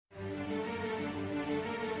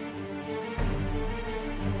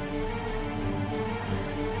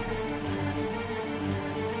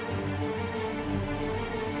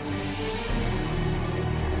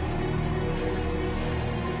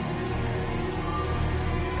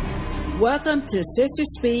Welcome to Sister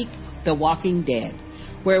Speak, The Walking Dead,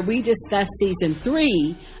 where we discuss season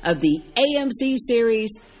 3 of the AMC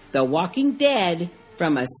series, The Walking Dead,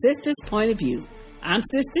 from a sister's point of view. I'm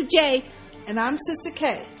Sister J. And I'm Sister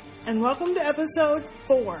K. And welcome to episode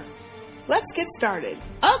 4. Let's get started.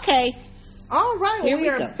 Okay. All right. Here we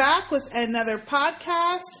are back with another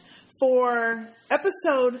podcast for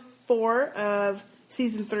episode 4 of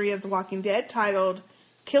season 3 of The Walking Dead, titled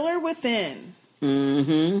Killer Within.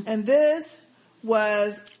 Mm-hmm. And this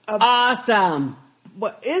was awesome.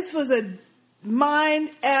 This was a mind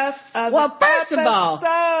F of Well, first episode. of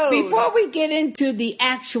all, before we get into the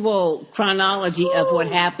actual chronology of what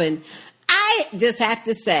happened, I just have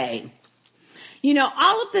to say, you know,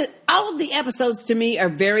 all of the episodes to me are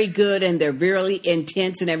very good and they're really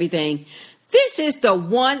intense and everything. This is the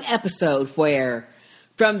one episode where,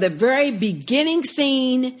 from the very beginning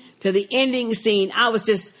scene to the ending scene, I was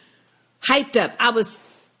just hyped up. I was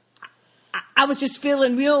just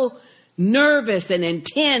feeling real nervous and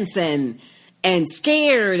intense and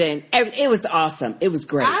scared, and it was awesome. It was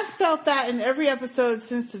great. I felt that in every episode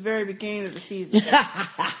since the very beginning of the season.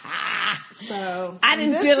 So I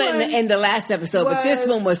didn't feel it in the last episode, but this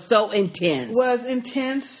one was so intense. Was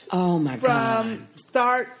intense. Oh my God. From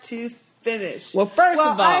start to finish. Well, first of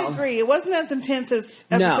all, I agree. It wasn't as intense as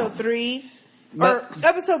episode 3. Or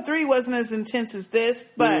episode 3 wasn't as intense as this,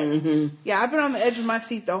 but yeah, I've been on the edge of my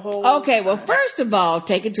seat the whole time. Well, first of all,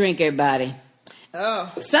 take a drink, everybody.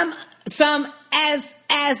 Oh. Some as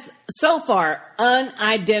so far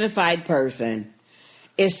unidentified person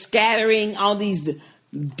is scattering all these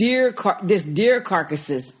deer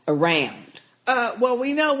carcasses around. Well,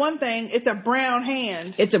 we know one thing. It's a brown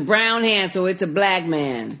hand. It's a brown hand, so it's a black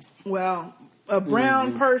man. Well, a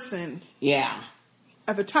brown person. Yeah.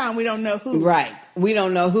 At the time, we don't know who. Right. We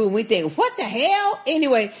don't know who. We think, what the hell?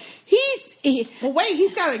 Anyway, he's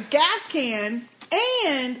got a gas can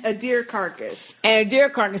and a deer carcass.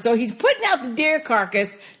 So he's putting out the deer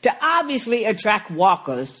carcass to obviously attract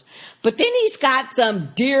walkers. But then he's got some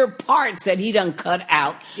deer parts that he done cut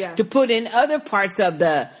out to put in other parts of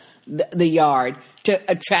the yard to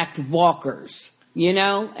attract walkers. You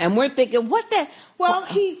know? And we're thinking, what the... Well,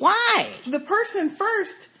 why? The person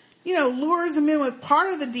first... lures him in with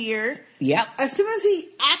part of the deer. Yep. As soon as he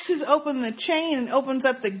axes open the chain and opens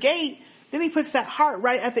up the gate, then he puts that heart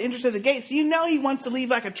right at the entrance of the gate. So he wants to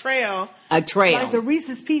leave like a trail. A trail. Like the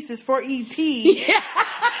Reese's Pieces for E.T. Yeah.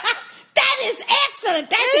 That is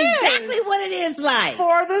excellent. That's exactly what it is like.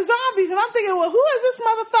 For the zombies. And I'm thinking, well, who is this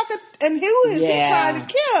motherfucker and who is he trying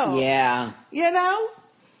to kill? Yeah. You know?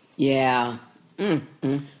 Yeah.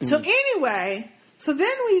 So anyway, so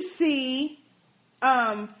then we see...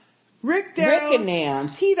 Rick, Daryl,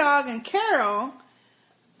 and T-Dog, and Carol.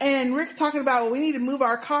 And Rick's talking about, well, we need to move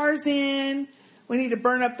our cars in. We need to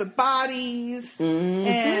burn up the bodies. Mm-hmm.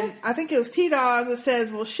 And I think it was T-Dog that says,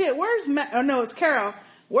 well, shit, it's Carol.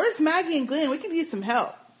 Where's Maggie and Glenn? We can use some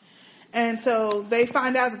help. And so they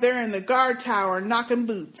find out that they're in the guard tower knocking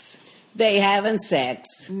boots. They having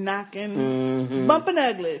sex. Knocking, bumping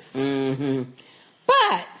uglies. Mm-hmm.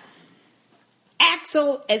 But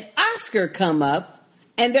Axel and Oscar come up.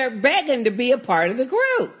 And they're begging to be a part of the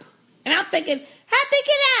group. And I'm thinking, how'd they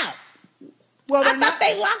get out? Well, I thought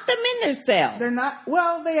they locked them in their cell. They're not.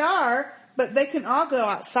 Well, they are, but they can all go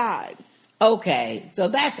outside. Okay, so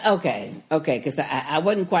that's okay. Okay, because I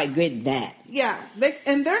wasn't quite getting that. Yeah, they're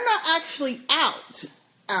not actually out.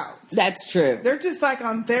 That's true. They're just like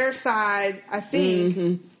on their side, I think.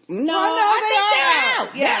 Mm-hmm. No, I think they're out.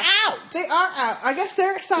 Yeah. They're out. They are out. I guess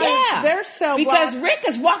their side, their cell block. Because Rick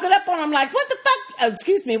is walking up on them like, what the fuck?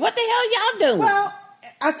 Excuse me, what the hell y'all doing? Well,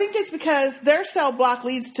 I think it's because their cell block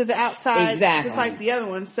leads to the outside, just like the other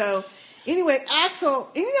one. So, anyway, Axel,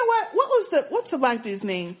 and you know what? What's the black dude's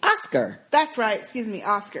name? Oscar. That's right. Excuse me,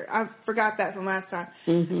 Oscar. I forgot that from last time.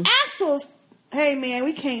 Mm-hmm. Axel's, hey man,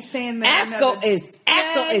 we can't stand that.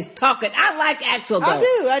 Axel is talking. I like Axel though.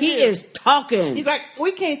 I do. He is talking. He's like,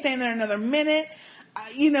 we can't stand there another minute.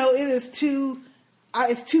 It is too.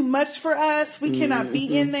 It's too much for us. We cannot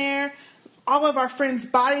be in there. All of our friends'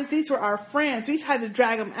 bodies. These were our friends. We've had to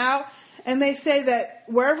drag them out, and they say that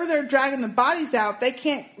wherever they're dragging the bodies out, they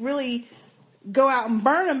can't really go out and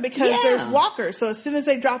burn them because there's walkers. So as soon as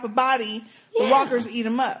they drop a body, the walkers eat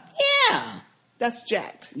them up. Yeah, that's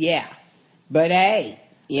jacked. Yeah, but hey,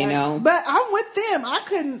 But I'm with them. I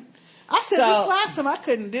couldn't. I said this last time I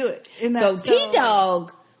couldn't do it. So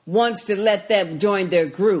T-Dog wants to let them join their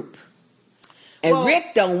group. And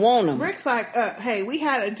Rick don't want them. Rick's like, hey, we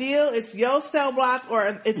had a deal. It's your cell block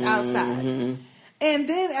or it's outside. And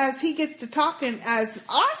then as he gets to talking, as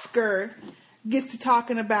Oscar gets to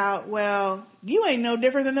talking about, well, you ain't no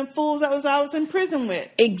different than them fools I was in prison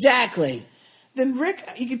with. Exactly. Then Rick,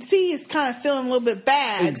 you can see he's kind of feeling a little bit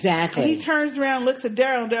bad. Exactly. And he turns around, looks at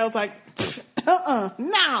Daryl, and Daryl's like,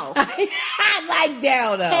 no. I like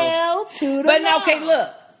Daryl, though. Hell to the But no. okay,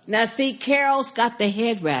 look. Now, see, Carol's got the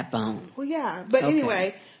head wrap on. Well, yeah. But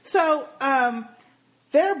anyway, so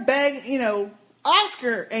they're begging,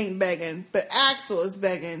 Oscar ain't begging, but Axel is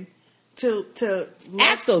begging to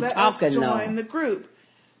let us join the group.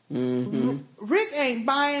 Mm-hmm. Rick ain't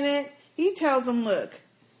buying it. He tells him, look,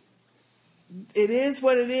 it is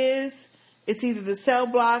what it is. It's either the cell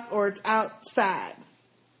block or it's outside.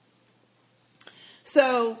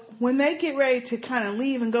 So when they get ready to kind of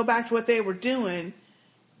leave and go back to what they were doing,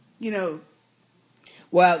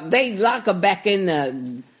 well, they lock them back in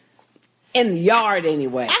the yard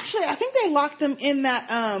anyway. Actually, I think they locked them in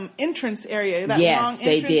that entrance area, that long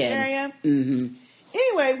entrance area. Mm-hmm.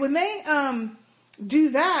 Anyway, when they do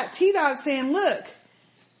that, T-Dog's saying, look,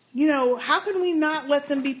 how can we not let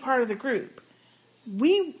them be part of the group?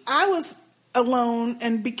 I was alone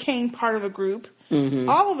and became part of a group. Mm-hmm.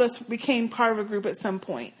 All of us became part of a group at some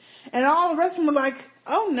point. And all the rest of them were like,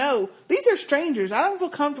 oh no, these are strangers. I don't feel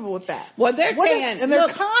comfortable with that. Well, they're saying, and they're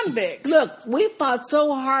convicts. Look, we fought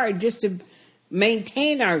so hard just to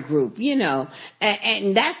maintain our group,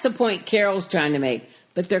 and that's the point Carol's trying to make.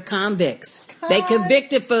 But they're convicts. They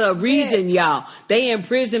convicted for a reason, y'all. They in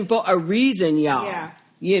prison for a reason, y'all.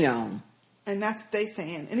 Yeah. And that's what they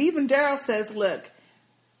saying. And even Daryl says, look,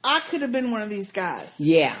 I could have been one of these guys.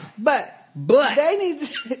 Yeah. But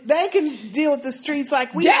they can deal with the streets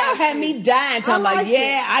like we Daryl had me dying. I'm like,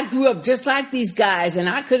 I grew up just like these guys, and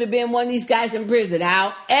I could have been one of these guys in prison.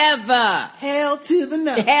 However, hell to the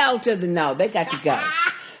no. Hell to the no. They got to go.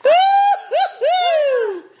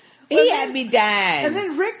 He had me dying. And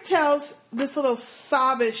then Rick tells this little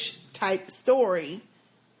sobbish type story.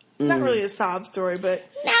 Not really a sob story, but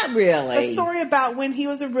not really. A story about when he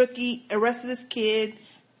was a rookie, arrested this kid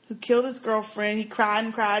who killed his girlfriend. He cried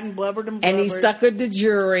and blubbered and blubbered. And he suckered the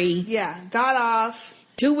jury. Yeah, got off.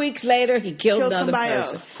 2 weeks later, he killed another person.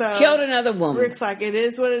 Else. So killed another woman. Rick's like, it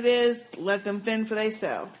is what it is. Let them fend for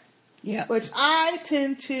themselves. Yeah. Which I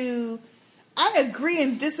agree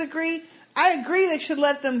and disagree. I agree they should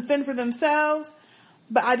let them fend for themselves,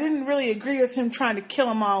 but I didn't really agree with him trying to kill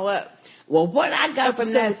them all up. Well, what I got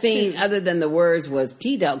from that scene, other than the words, was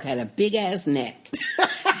T-Dog had a big-ass neck.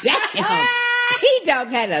 Damn. T-Dog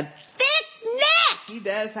had a thick neck. He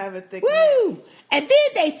does have a thick neck. And then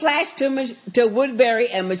they flashed to Woodbury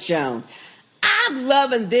and Michonne. I'm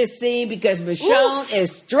loving this scene because Michonne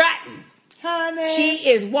is strutting. Honey. She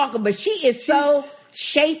is walking, but she's so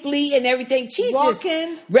shapely and everything. She's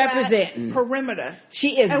walking just representing perimeter.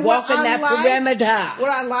 She is walking that perimeter. What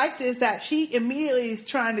I liked is that she immediately is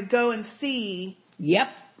trying to go and see. Yep.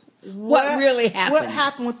 What really happened? What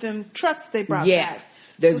happened with them trucks they brought back?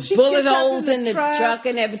 There's bullet holes in the truck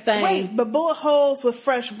and everything. Wait, but bullet holes with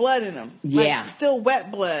fresh blood in them. Yeah. Like still wet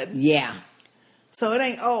blood. Yeah. So it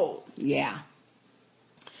ain't old. Yeah.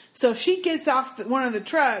 So she gets off one of the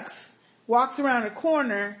trucks, walks around a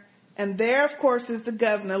corner, and there, of course, is the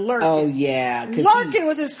governor lurking. Oh, yeah. Lurking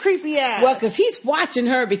with his creepy ass. Well, because he's watching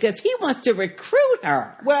her because he wants to recruit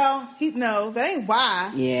her. Well, that ain't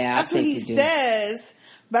why. Yeah, that's what he says.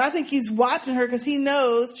 But I think he's watching her because he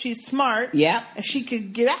knows she's smart. Yep. And she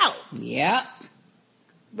could get out. Yep.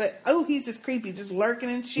 But, he's just creepy, just lurking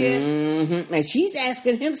and shit. Mm-hmm. And she's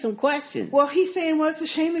asking him some questions. Well, he's saying, well, it's a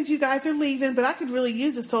shame that you guys are leaving, but I could really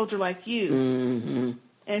use a soldier like you. Mm-hmm.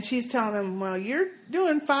 And she's telling him, well, you're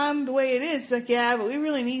doing fine the way it is. He's like, yeah, but we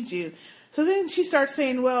really need you. So then she starts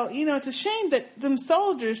saying, well, it's a shame that them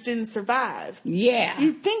soldiers didn't survive. Yeah.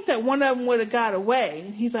 You'd think that one of them would have got away.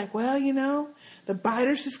 And he's like, well, the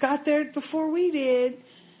biters just got there before we did.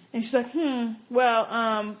 And she's like,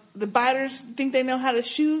 well, the biters think they know how to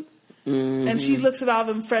shoot. Mm-hmm. And she looks at all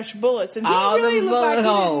them fresh bullets. And he really looked like he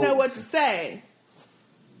didn't know what to say.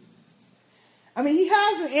 I mean, he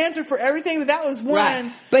has an answer for everything, but that was one.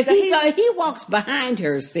 Right. But he walks behind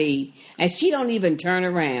her, see, and she don't even turn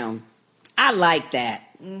around. I like that.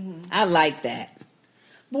 Mm-hmm. I like that.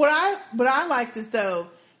 What I liked is, though,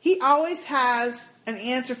 he always has an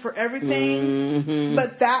answer for everything, mm-hmm.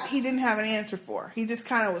 but that he didn't have an answer for. He just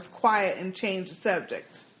kind of was quiet and changed the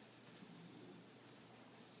subject.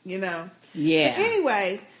 Yeah. But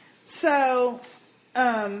anyway, so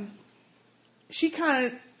she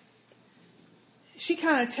kind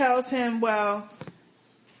of tells him, well,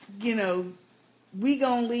 we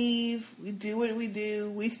gonna leave. We do what we do.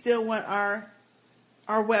 We still want our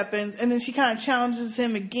our weapons, and then she kind of challenges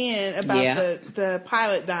him again about the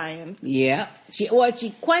pilot dying. Yeah. She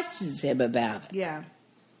questions him about it. Yeah.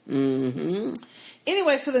 Mm-hmm.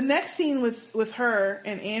 Anyway, so the next scene with her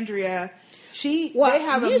and Andrea, they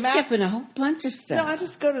have you're a map. skipping a whole bunch of stuff. No, I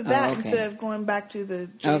just go to that instead of going back to the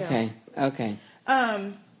jail. Okay.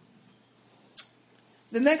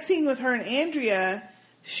 The next scene with her and Andrea,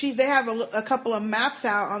 they have a couple of maps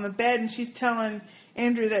out on the bed, and she's telling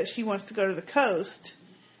Andrea that she wants to go to the coast,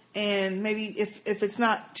 and maybe if it's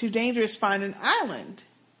not too dangerous, find an island.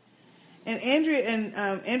 And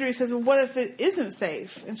Andrea says, "Well, what if it isn't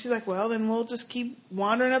safe?" And she's like, "Well, then we'll just keep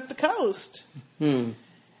wandering up the coast." And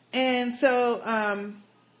so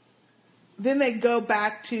then they go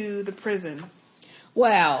back to the prison.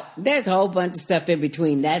 Well, there's a whole bunch of stuff in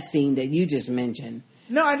between that scene that you just mentioned.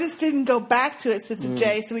 No, I just didn't go back to it, Sister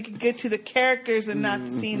J, so we could get to the characters and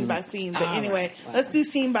not scene by scene. But anyway, let's do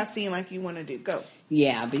scene by scene like you want to do. Go.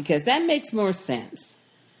 Yeah, because that makes more sense.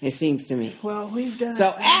 It seems to me. Well, we've done. So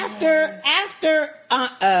after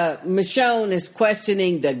Michonne is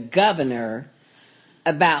questioning the governor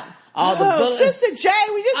about all the bullets. Sister J,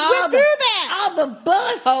 we just went through that. All the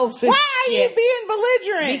bullet holes. Why are you being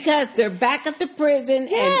belligerent? Because they're back at the prison.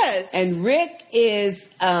 Yes. And Rick is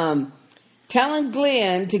telling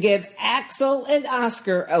Glenn to give Axel and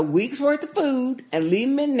Oscar a week's worth of food and leave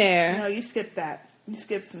them in there. No, you skipped that. You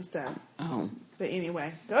skipped some stuff. Oh. But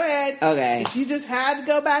anyway, go ahead. Okay. You just had to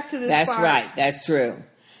go back to this That's spot. right. That's true.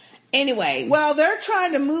 Anyway. Well, they're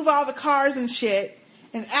trying to move all the cars and shit.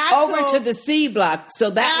 And Axel, over to the C block. So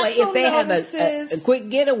that way, if they have a quick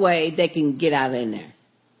getaway, they can get out in there.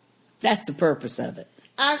 That's the purpose of it.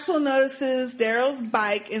 Axel notices Daryl's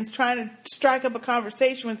bike and is trying to strike up a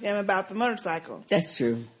conversation with him about the motorcycle. That's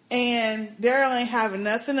true. And Daryl ain't having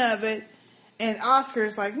nothing of it. And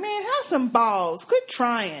Oscar's like, man, have some balls. Quit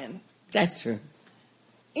trying. That's true.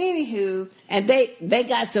 Anywho. And they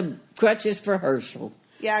got some crutches for Herschel.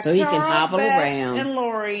 Yeah, so he can hobble Beth around. And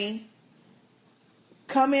Lori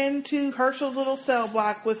come into Herschel's little cell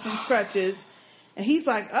block with some crutches. And he's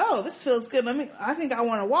like, oh, this feels good. I think I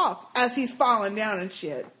want to walk, as he's falling down and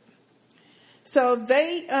shit. So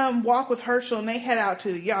they walk with Herschel and they head out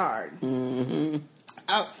to the yard. Mm-hmm.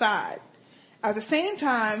 Outside. At the same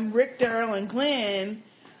time, Rick, Daryl, and Glenn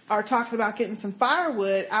are talking about getting some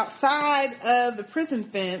firewood outside of the prison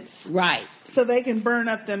fence. Right. So they can burn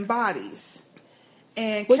up them bodies.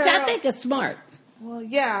 Which I think is smart. Well,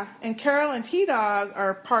 yeah. And Carol and T-Dog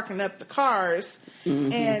are parking up the cars.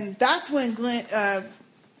 Mm-hmm. And that's when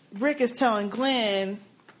Rick is telling Glenn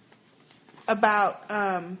about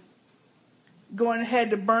going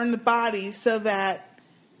ahead to burn the bodies so that,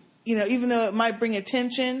 even though it might bring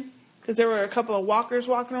attention, because there were a couple of walkers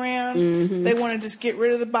walking around, they want to just get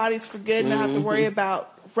rid of the bodies for good and not have to worry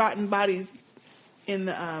about rotten bodies in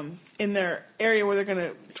their area where they're going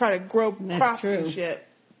to try to grow crops and shit.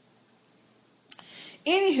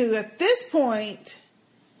 Anywho, at this point,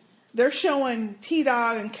 they're showing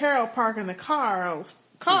T-Dog and Carol parking the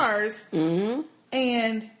cars,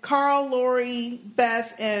 and Carl, Lori,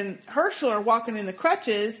 Beth, and Herschel are walking in the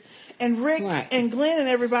crutches, and Rick and Glenn and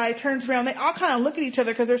everybody turns around. They all kind of look at each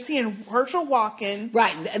other because they're seeing Herschel walking.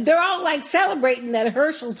 Right. They're all like celebrating that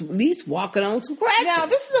Herschel's at least walking on some crutches. Now,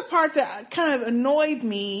 this is the part that kind of annoyed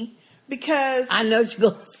me because... I know what you're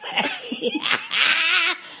going to say.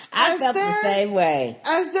 I felt the same way.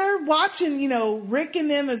 As they're watching, Rick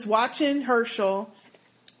and them is watching Herschel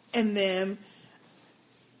and them.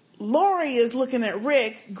 Lori is looking at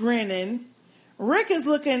Rick, grinning. Rick is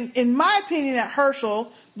looking, in my opinion, at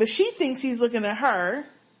Herschel, but she thinks he's looking at her.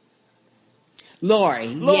 Lori,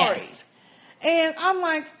 yes. And I'm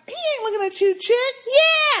like, he ain't looking at you, chick.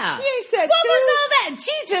 Yeah. He ain't said what was all that?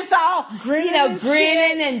 She just all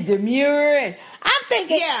grinning and demure. And I'm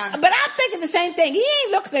thinking, but I'm thinking the same thing. He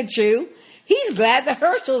ain't looking at you. He's glad that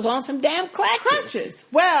Herschel's on some damn crutches.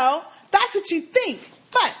 Well, that's what you think.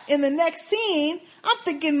 But in the next scene, I'm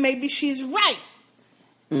thinking maybe she's right.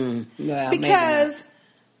 Well, because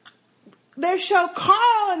they show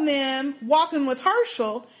Carl and them walking with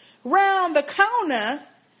Herschel round the corner,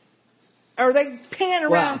 or they pan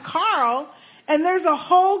around Carl, and there's a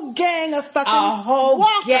whole gang of fucking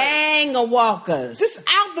walkers. Gang of walkers. Just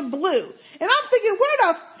out the blue. And I'm thinking, where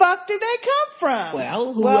the fuck did they come from?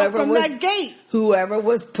 Well, whoever was that gate. Whoever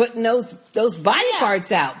was putting those body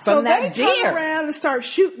parts out from that deer. So they turn around and start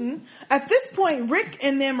shooting. At this point, Rick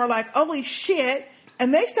and them are like, holy shit.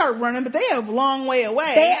 And they start running, but they have a long way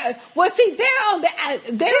away. They're on the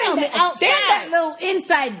outside. They're that little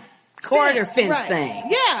inside corridor fence thing.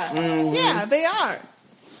 Yeah. Yeah, they are.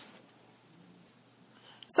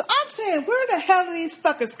 So I'm saying, where the hell do these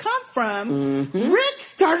fuckers come from? Rick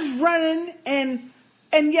starts running and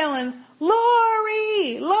yelling,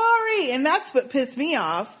 Lori, Lori. And that's what pissed me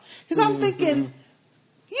off. Because I'm thinking,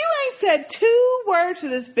 you ain't said 2 words to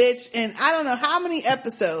this bitch in I don't know how many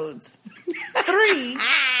episodes. 3.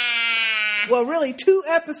 Well, really 2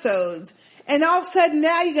 episodes. And all of a sudden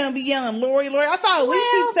now you're going to be yelling, Lori, Lori. I thought at least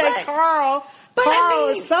he'd say Carl. But Carl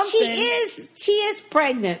or something. She is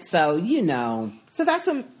pregnant, so you know. So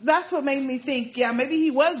that's what made me think, yeah, maybe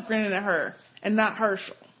he was grinning at her and not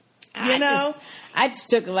Herschel. You know? I just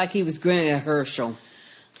took it like he was grinning at Herschel.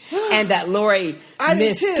 And that Lori I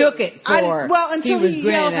mistook it for until he was he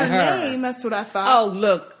grinning yelled at her her. name, that's what I thought. Oh,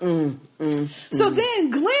 look. So then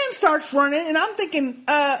Glenn starts running, and I'm thinking,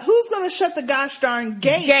 who's going to shut the gosh darn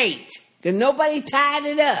gate? Because nobody tied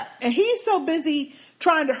it up. And he's so busy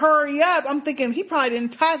trying to hurry up, I'm thinking he probably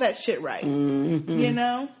didn't tie that shit right. You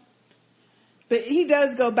know? But he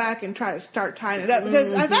does go back and try to start tying it up.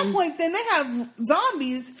 Because at that point, then they have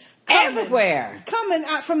zombies coming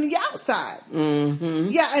out from the outside.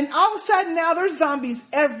 Yeah, and all of a sudden now there's zombies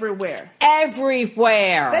everywhere.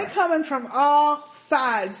 Everywhere. They coming from all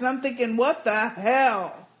sides. And I'm thinking, what the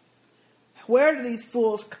hell? Where do these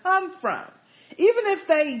fools come from? Even if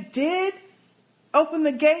they did open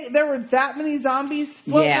the gate, there were that many zombies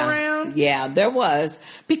floating around. Yeah, there was.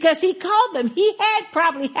 Because he called them. He had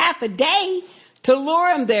probably half a day to lure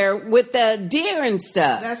them there with the deer and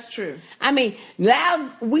stuff. That's true. I mean,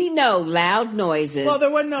 we know loud noises. Well, there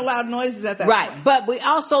wasn't no loud noises at that point. Right, but we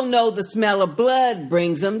also know the smell of blood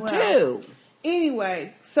brings them too.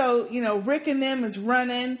 Anyway, so, Rick and them is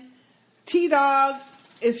running. T-Dog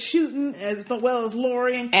is shooting as well as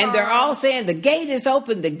Lori and Carl. And they're all saying, the gate is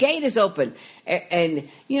open, the gate is open. And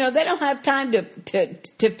they don't have time to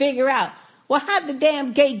figure out, well, how'd the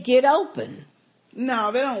damn gate get open?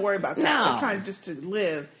 No, they don't worry about that. No. They're trying just to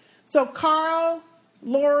live. So Carl,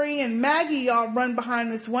 Lori, and Maggie all run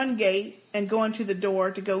behind this one gate and go into the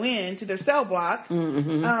door to go in to their cell block.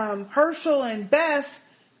 Herschel and Beth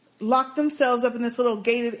locked themselves up in this little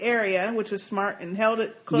gated area, which was smart, and held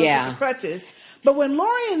it closed with the crutches. But when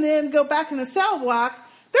Lori and them go back in the cell block,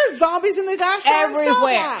 there's zombies in the gosh darn cell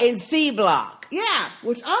block. In C block. Yeah,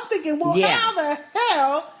 which I'm thinking, well, how the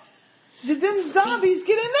hell did them zombies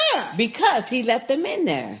get in there? Because he let them in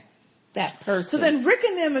there. That person. So then Rick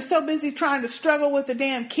and them are so busy trying to struggle with the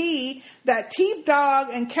damn key that T-Dog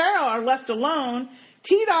and Carol are left alone.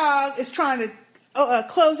 T-Dog is trying to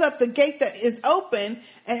close up the gate that is open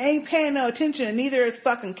and ain't paying no attention, and neither is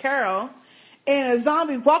fucking Carol. And a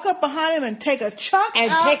zombie walk up behind him and take a chunk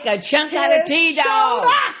out of T-Dog.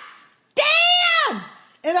 Damn!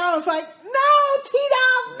 And I was like, no,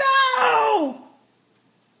 T-Dog, no!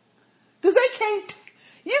 Because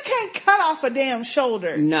you can't cut off a damn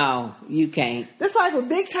shoulder. No, you can't. That's like with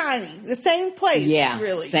Big Tiny. The same place,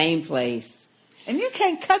 really. Same place. And you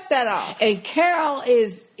can't cut that off. And Carol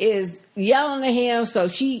is yelling at him, so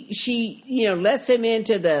she lets him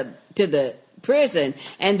into the prison,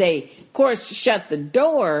 and they, of course, shut the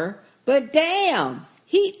door. But damn,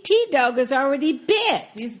 T-Dog is already bit.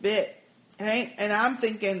 He's bit. And I'm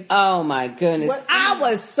thinking, oh my goodness. I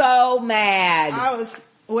was so mad.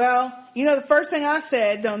 Well, the first thing I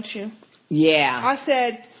said, don't you? Yeah. I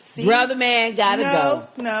said, see, brother man gotta go.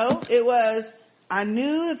 No, it was, I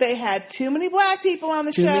knew that they had too many black people on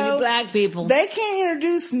the show. Too many black people. They can't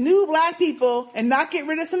introduce new black people and not get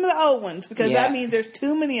rid of some of the old ones, because that means there's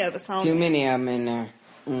too many of us, homie. Too many of them in there.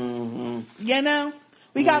 Mm-hmm.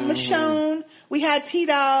 We got Michonne, we had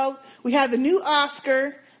T-Dog, we had the new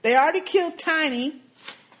Oscar. They already killed Tiny.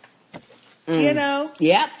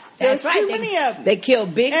 Yep. There's right. too many of them. They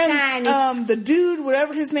killed Big Tiny. The dude,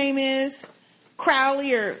 whatever his name is,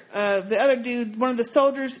 Crowley, or the other dude, one of the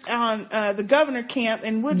soldiers on the governor camp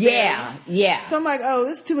in Woodbury. Yeah. So I'm like, oh,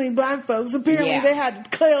 there's too many black folks. Apparently they had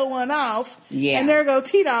to kill one off. Yeah. And there go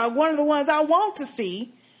T-Dog, one of the ones I want to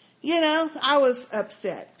see. I was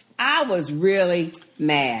upset. I was really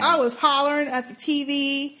mad. I was hollering at the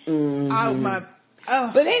TV.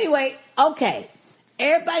 But anyway, okay.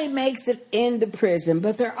 Everybody makes it into prison,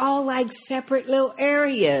 but they're all like separate little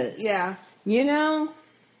areas. Yeah.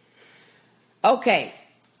 Okay.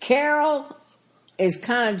 Carol is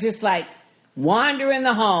kind of just like wandering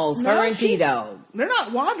the halls, her and T-Dog. They're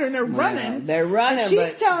not wandering, they're running. They're running, and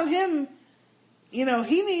she's telling him,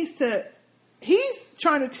 he's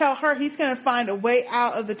trying to tell her he's going to find a way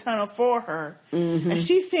out of the tunnel for her. Mm-hmm. And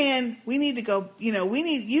she's saying, we need to go, you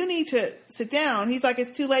need to sit down. He's like, it's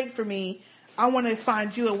too late for me. I want to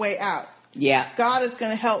find you a way out. Yeah. God is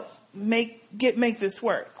going to help make this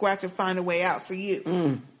work where I can find a way out for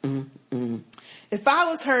you. If I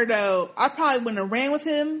was her, though, I probably wouldn't have ran with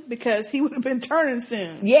him because he would have been turning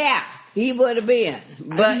soon. Yeah, he would have been.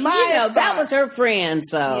 But, that was her friend,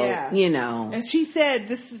 so, And she said,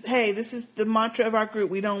 this is the mantra of our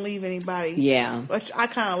group. We don't leave anybody. Yeah. Which I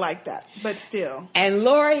kind of like that, but still. And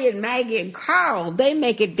Lori and Maggie and Carl, they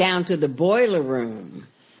make it down to the boiler room.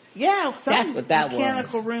 Yeah, that's what that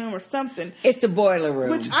mechanical was. room or something. It's the boiler room.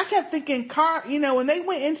 Which I kept thinking, when they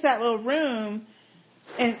went into that little room,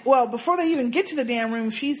 and before they even get to the damn room,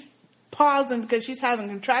 she's pausing because she's having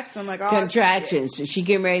contractions. I'm like, contractions. She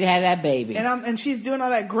getting ready to have that baby, and she's doing all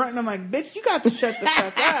that grunting. I'm like, bitch, you got to shut the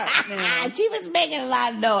fuck up. Now. She was making a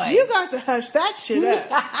lot of noise. You got to hush that shit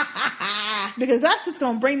up because that's what's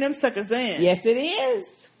gonna bring them suckers in. Yes, it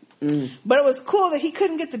is. But it was cool that he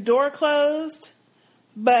couldn't get the door closed.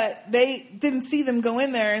 But they didn't see them go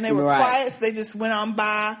in there, and they were quiet, so they just went on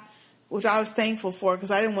by, which I was thankful for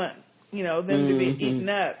because I didn't want, them to be eaten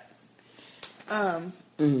up.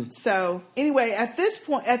 So anyway, at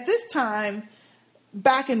this time,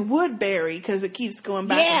 back in Woodbury, because it keeps going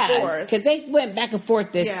back and forth. Because they went back and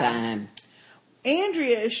forth this time.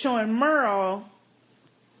 Andrea is showing Merle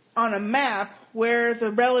on a map where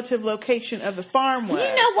the relative location of the farm was.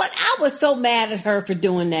 You know what? I was so mad at her for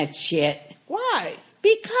doing that shit. Why?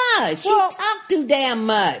 Because she talked too damn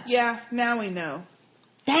much. Yeah, now we know.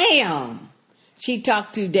 Damn. She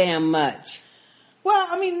talked too damn much.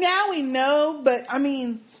 Well, now we know, but I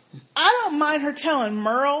don't mind her telling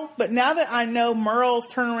Merle, but now that I know Merle's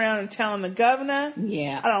turning around and telling the governor,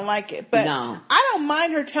 I don't like it. But I don't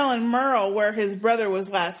mind her telling Merle where his brother was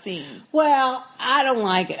last seen. Well, I don't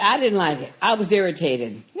like it. I didn't like it. I was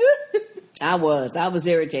irritated. I was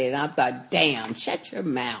irritated. I thought, damn, shut your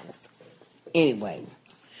mouth. Anyway.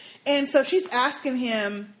 And so she's asking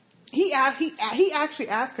him, he actually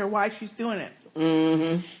asked her why she's doing it.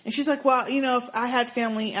 Mm-hmm. And she's like, well, if I had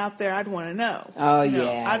family out there, I'd want to know. Oh,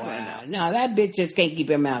 I'd want to know. No, that bitch just can't keep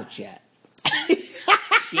her mouth shut.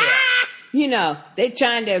 They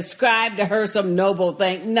trying to ascribe to her some noble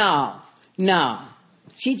thing. No.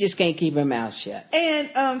 She just can't keep her mouth shut.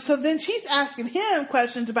 And so then she's asking him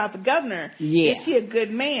questions about the governor. Yeah. Is he a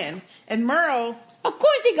good man? And Merle... Of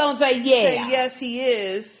course he gonna say yeah. Say yes, he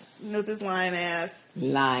is. With his lying ass.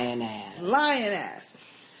 Lying ass.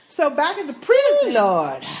 So back at the prison,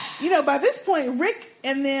 Lord. By this point, Rick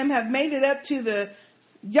and them have made it up to the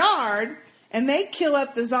yard, and they kill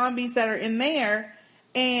up the zombies that are in there.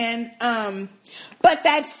 And but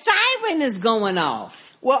that siren is going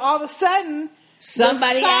off. Well, all of a sudden,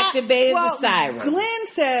 somebody activated the siren. Glenn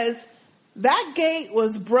says that gate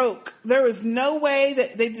was broke. There was no way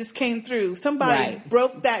that they just came through. Somebody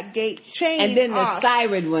broke that gate chain and then off. The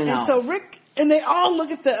siren went off. And so Rick and they all look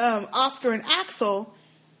at the Oscar and Axel,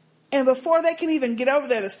 and before they can even get over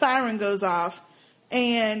there, the siren goes off.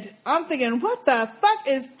 And I'm thinking, what the fuck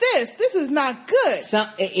is this? This is not good.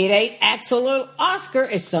 It ain't Axel or Oscar.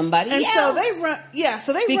 It's somebody else. And so they run. Yeah,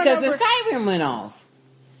 so they because run over. Because the siren went off.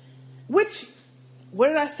 What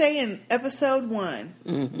did I say in episode 1?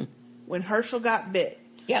 Mm-hmm. When Herschel got bit.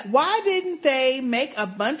 Yep. Why didn't they make a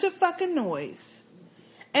bunch of fucking noise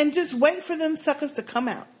and just wait for them suckers to come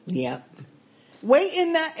out? Yep. Wait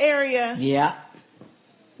in that area. Yep.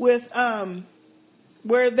 With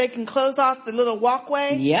where they can close off the little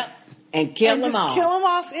walkway. Yep. And kill them all. Kill them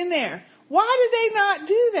off in there. Why did they not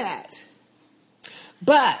do that?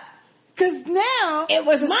 But because now it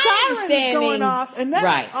was the my understanding going off, and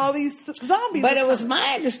now all these zombies. But it was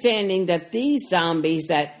my understanding that these zombies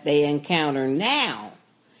that they encounter now,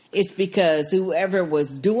 it's because whoever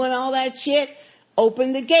was doing all that shit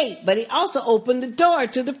opened the gate, but he also opened the door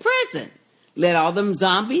to the prison, let all them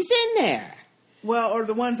zombies in there. Well, or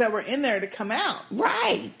the ones that were in there to come out.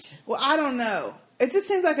 Right. Well, I don't know. It just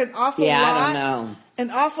seems like an awful lot. Yeah, I don't know. An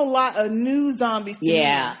awful lot of new zombies to me.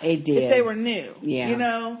 Yeah, it did. If they were new.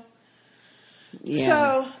 Yeah.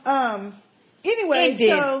 Yeah. So, anyway,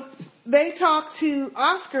 so they talk to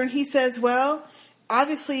Oscar and he says, well,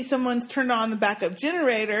 obviously someone's turned on the backup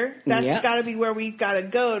generator. That's got to be where we've got to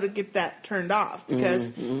go to get that turned off. Because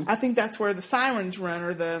I think that's where the sirens run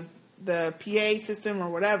or the PA system or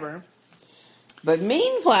whatever. But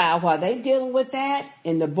meanwhile, while they dealing with that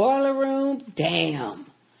in the boiler room, damn,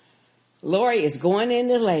 Lori is going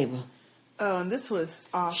into labor. Oh, and this was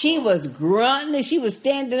awful. She was grunting and she was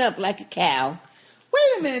standing up like a cow.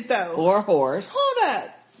 Wait a minute, though. Or a horse. Hold up.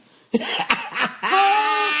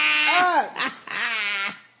 Hold up.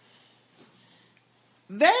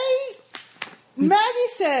 Maggie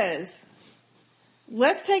says,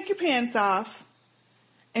 let's take your pants off.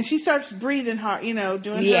 And she starts breathing hard, doing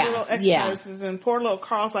her little exercises. And poor little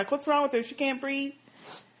Carl's like, what's wrong with her? She can't breathe.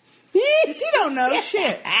 He don't know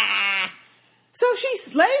shit. So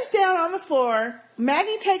she lays down on the floor.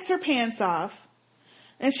 Maggie takes her pants off.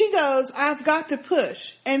 And she goes, I've got to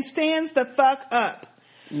push. And stands the fuck up.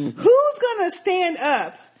 Mm-hmm. Who's going to stand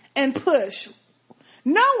up and push?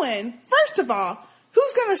 Knowing, first of all,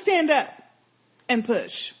 who's going to stand up and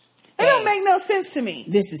push? It don't make no sense to me.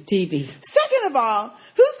 This is TV. Second of all,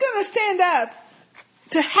 who's going to stand up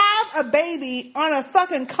to have a baby on a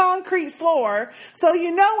fucking concrete floor so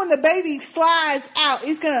you know when the baby slides out,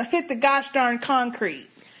 he's going to hit the gosh darn concrete?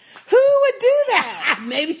 Who would do that?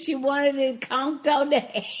 Maybe she wanted it conked on the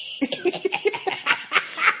head.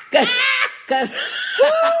 Because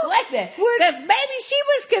maybe she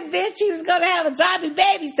was convinced she was going to have a zombie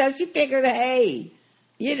baby, so she figured, hey,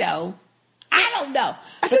 you know, I don't know.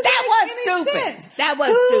 But that was stupid. That was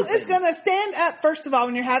stupid. Who is going to stand up, first of all,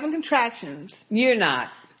 when you're having contractions? You're not.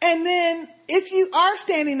 And then if you are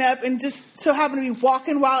standing up and just so happen to be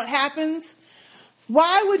walking while it happens,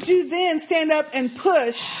 why would you then stand up and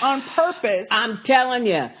push on purpose? I'm telling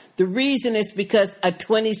you, the reason is because a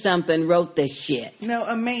 20-something wrote this shit. No,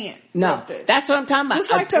 a man wrote this. That's what I'm talking about.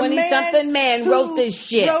 Just like a 20-something man wrote this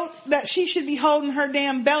shit. Wrote that she should be holding her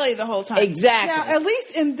damn belly the whole time. Exactly. Now, at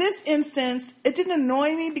least in this instance, it didn't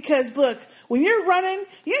annoy me because, look, when you're running,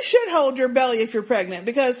 you should hold your belly if you're pregnant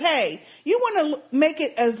because, hey, you want to make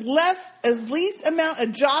it as least amount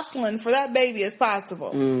of jostling for that baby as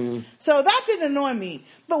possible. Mm. So that didn't annoy me.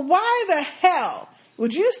 But why the hell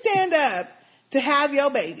would you stand up to have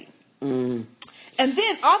your baby? Mm. And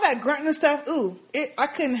then all that grunting and stuff, I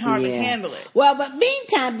couldn't hardly handle it. Well, but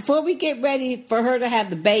meantime, before we get ready for her to have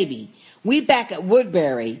the baby, we back at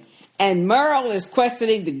Woodbury. And Merle is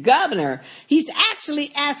questioning the governor. He's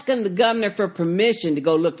actually asking the governor for permission to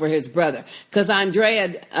go look for his brother. Because Andrea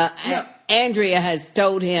has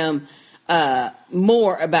told him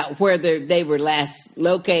more about where they were last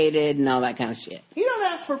located and all that kind of shit. He don't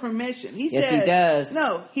ask for permission. He he does.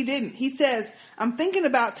 No, he didn't. He says, I'm thinking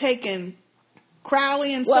about taking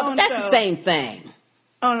Crowley and so-and-so. Well, that's the same thing.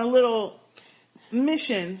 On a little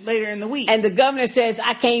mission later in the week. And the governor says,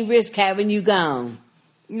 I can't risk having you gone.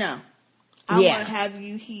 No. I want to have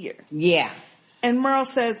you here. Yeah. And Merle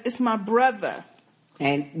says, it's my brother.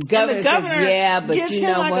 And the governor says, but gives you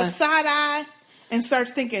know him what? A side eye and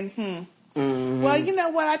starts thinking, mm-hmm. Well, you know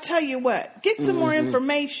what? I tell you what. Get some more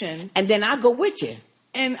information. And then I'll go with you.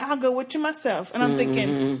 And I'll go with you myself. And I'm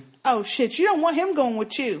thinking, oh, shit, you don't want him going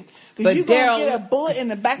with you. Because you're going to get a bullet in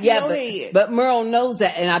the back of your head. But Merle knows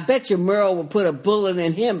that. And I bet you Merle will put a bullet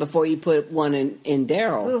in him before he put one in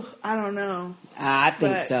Daryl. I don't know. I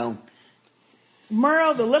think so.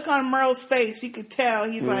 Merle, the look on Merle's face, you could tell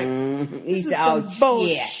he's like, this is some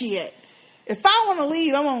bullshit. If I want to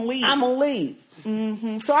leave, I'm going to leave. I'm going to leave.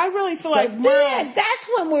 Mm-hmm. So I really feel like Merle... Yeah, that's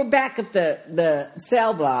when we're back at the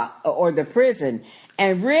cell block or the prison.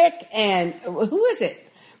 And Rick and... Who is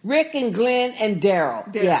it? Rick and Glenn and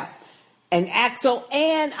Daryl. Yeah. And Axel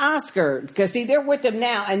and Oscar. Because, see, they're with them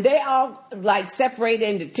now. And they all, like, separate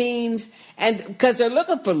into teams. And because they're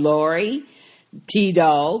looking for Lori,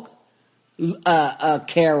 T-Dog...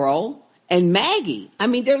 Carol and Maggie. I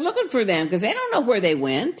mean, they're looking for them because they don't know where they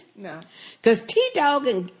went. No. Because T-Dog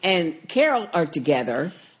and Carol are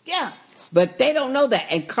together. Yeah. But they don't know that.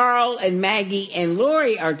 And Carl and Maggie and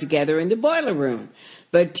Lori are together in the boiler room.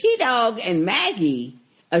 But T-Dog and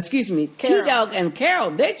T-Dog and Carol,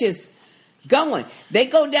 they're just going. They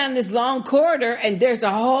go down this long corridor and there's a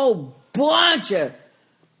whole bunches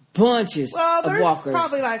of walkers.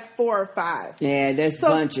 Probably like 4 or 5. Yeah, there's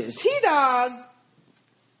bunches. T-Dog,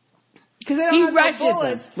 because they don't have no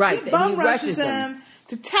bullets, right? He rushes him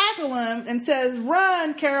to tackle him and says,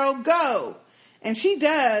 "Run, Carol, go!" And she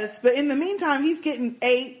does, but in the meantime, he's getting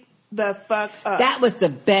ate the fuck up. That was the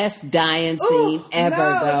best dying scene ever,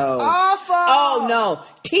 though. It's awful. Oh no,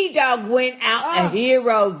 T-Dog went out a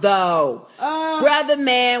hero, though. Brother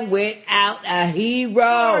man went out a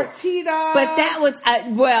hero. Poor T-Dog. But that was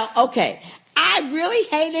okay. I really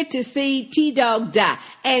hated to see T-Dog die.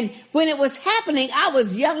 And when it was happening, I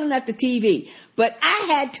was yelling at the TV. But I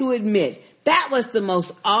had to admit, that was the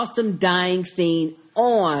most awesome dying scene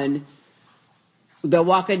on The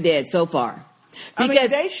Walking Dead so far. Because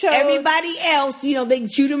they showed everybody else, they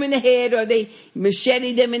shoot them in the head or they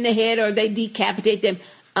machete them in the head or they decapitate them.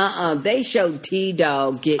 They showed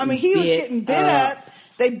T-Dog getting bit. He was getting bit up.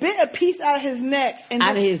 They bit a piece out of his neck. And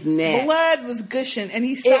out of his neck. Blood was gushing, and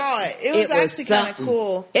he saw it. It was actually kind of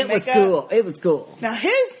cool. It was cool. It was cool. Now,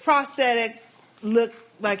 his prosthetic looked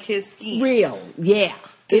like his skin. Real, yeah.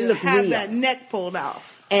 It looked real. Have that neck pulled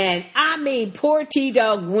off. And, poor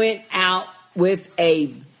T-Dog went out with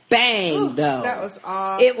a bang, though. That was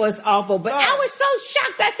awful. It was awful. But I was so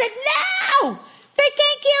shocked. I said, no! They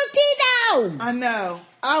can't kill No. I know.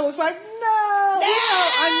 I was like, no.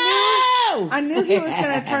 You know, I knew he was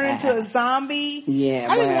going to turn into a zombie. Yeah,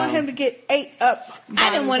 I didn't want him to get ate up. I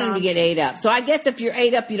didn't want him to get ate up. So I guess if you're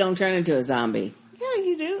ate up, you don't turn into a zombie. Yeah,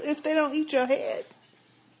 you do. If they don't eat your head.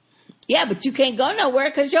 Yeah, but you can't go nowhere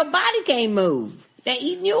because your body can't move. They're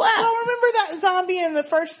eating you up. Well, remember that zombie in the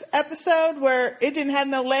first episode where it didn't have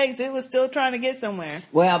no legs? It was still trying to get somewhere.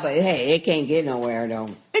 Well, but hey, it can't get nowhere, though.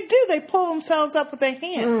 It do. They pull themselves up with their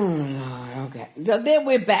hands. Lord, okay. So then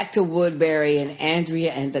we're back to Woodbury and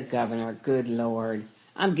Andrea and the governor. Good Lord.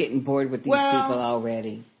 I'm getting bored with these people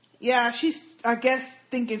already. Yeah, she's, I guess,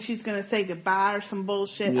 thinking she's going to say goodbye or some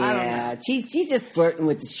bullshit. Yeah, I don't know. She's just flirting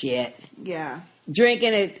with the shit. Yeah.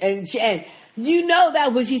 Drinking it, and you know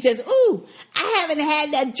that when she says, ooh, I haven't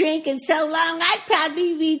had that drink in so long, I'd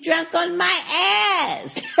probably be drunk on my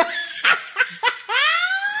ass.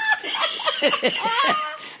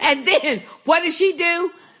 And then, what does she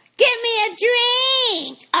do? Give me a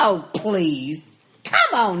drink. Oh, please.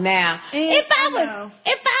 Come on now. If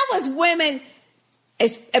I was women,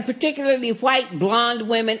 particularly white blonde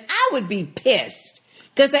women, I would be pissed.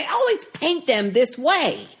 Because they always paint them this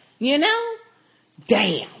way. You know?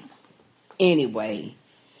 Damn. Anyway.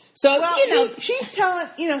 So, well, he's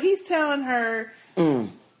telling her,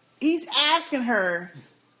 he's asking her,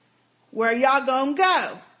 where y'all gonna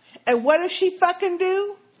go? And what does she fucking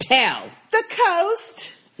do? Tell. The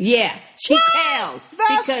coast. Yeah, she tells.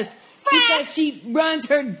 Because she runs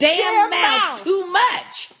her damn mouth too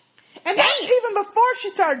much. And that's even before she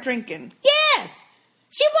started drinking. Yes.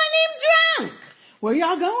 She wasn't even drunk. Where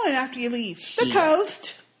y'all going after you leave? The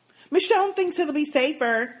coast. Michonne thinks it'll be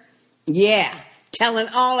safer. Yeah. Telling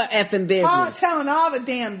all her effing business. Telling all the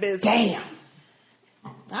damn business. Damn.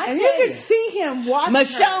 And you can see him watching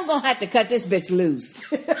Michonne gonna have to cut this bitch loose.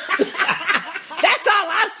 That's all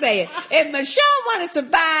I'm saying. If Michonne want to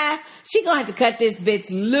survive, she gonna have to cut this bitch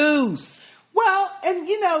loose. Well, and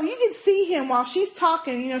you can see him while she's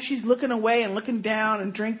talking, she's looking away and looking down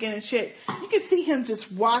and drinking and shit. You can see him just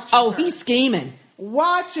watching her. He's scheming.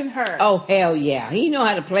 Watching her. Oh, hell yeah. He know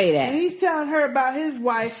how to play that. And he's telling her about his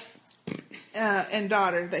wife and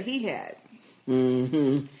daughter that he had.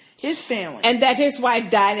 Mm-hmm. His family. And that his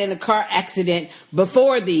wife died in a car accident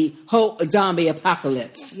before the whole zombie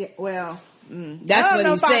apocalypse. Yeah, well, that's what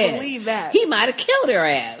he said. I believe that. He might have killed her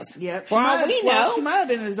ass. Yep. For all we know. She might have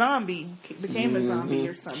been a zombie. Became a zombie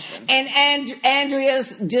or something. And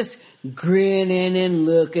Andrea's just grinning and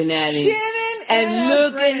looking at him. And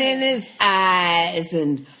looking in his eyes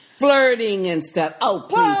and flirting and stuff. Oh,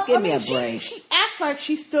 please, give me a break. She acts like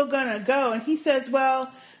she's still going to go. And he says, well,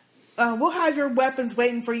 we'll have your weapons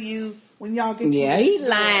waiting for you when y'all get to he's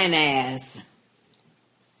lying ass.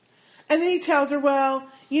 And then he tells her, well,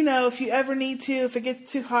 if you ever need to, if it gets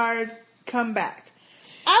too hard, come back.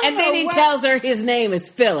 And then he tells her his name is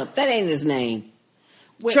Philip. That ain't his name.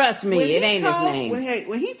 Trust me, it ain't his name.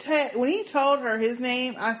 When he told her his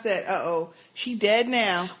name, I said, uh-oh, she dead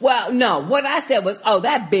now. Well, no, what I said was,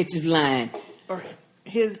 that bitch is lying. Or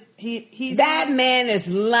he's that lying. Man is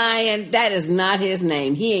lying. That is not his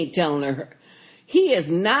name. He ain't telling her. He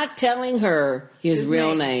is not telling her his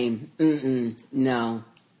real name.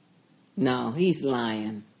 No, he's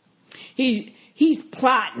lying. He's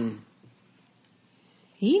plotting.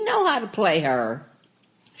 He know how to play her.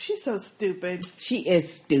 She's so stupid. She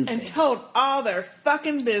is stupid. And told all their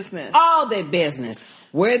fucking business. All their business.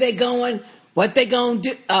 Where they going? What they gonna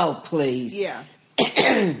do? Oh, please. Yeah.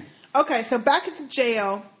 Okay, so back at the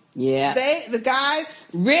jail. Yeah. The guys.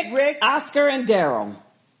 Rick, Oscar, and Daryl.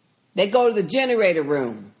 They go to the generator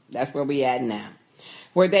room. That's where we at now.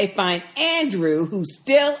 Where they find Andrew, who's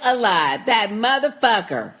still alive. That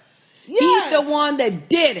motherfucker. Yes. He's the one that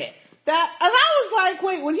did it. And I was like,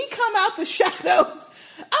 wait, when he come out the shadows,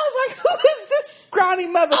 I was like, who is this scrawny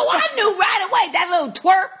motherfucker? Oh, I knew right away, that little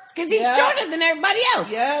twerp, because he's shorter than everybody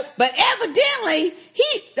else. Yep. But evidently,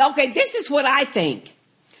 this is what I think.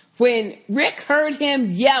 When Rick heard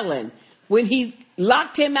him yelling, when he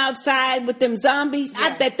locked him outside with them zombies,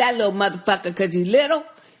 I bet that little motherfucker, because he's little,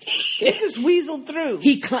 he just weaseled through.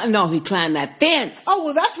 He climbed that fence. Oh,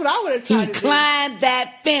 well, that's what I would have tried to do. He climbed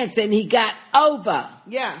that fence and he got over.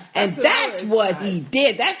 Yeah. That's what he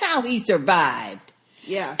did. That's how he survived.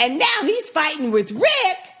 Yeah. And now he's fighting with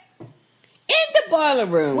Rick in the boiler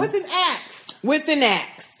room. With an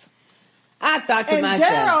axe. I thought to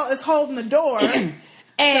myself. And Daryl is holding the door.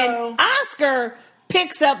 And Oscar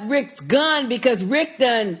picks up Rick's gun because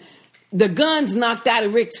the gun's knocked out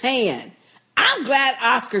of Rick's hand. I'm glad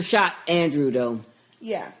Oscar shot Andrew, though.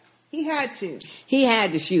 Yeah, he had to. He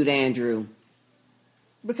had to shoot Andrew.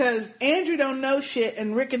 Because Andrew don't know shit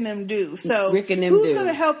and Rick and them do. So Rick and them who's do. going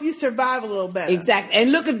to help you survive a little better? Exactly.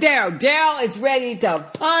 And look at Daryl. Daryl is ready to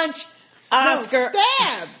punch Oscar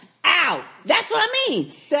stab out. That's what I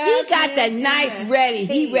mean. Stab He got the him knife in the ready.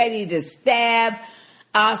 He head. ready to stab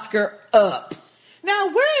Oscar up.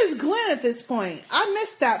 Now, where is Glenn at this point? I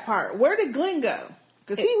missed that part. Where did Glenn go?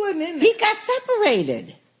 Because he wasn't in there. He got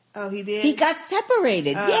separated. Oh, he did? He got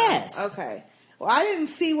separated, yes. Okay. Well, I didn't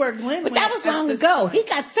see where Glenn But went. that was long at this ago. point. He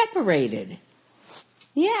got separated.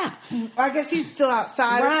 Yeah. I guess he's still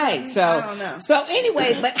outside. Right. Or So I don't know. So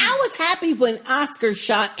anyway, but I was happy when Oscar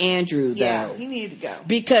shot Andrew, though. Yeah, he needed to go.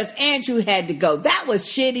 Because Andrew had to go. That was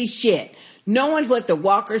shitty shit. Knowing what the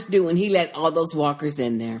walkers do, and he let all those walkers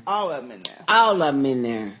in there. All of them in there. All of them in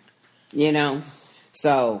there. You know?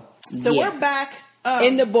 So yeah. We're back.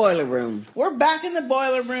 In the boiler room. We're back in the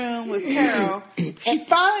boiler room with Carol. She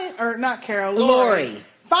finally, or not Carol, Lori.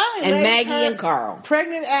 Finally And laid Maggie her and Carl.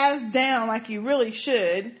 pregnant ass down like you really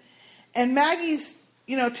should. And Maggie's,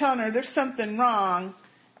 telling her there's something wrong.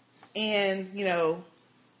 And, you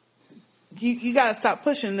got to stop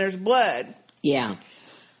pushing. There's blood. Yeah.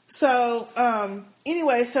 So,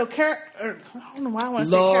 anyway, so Carol, I don't know why I want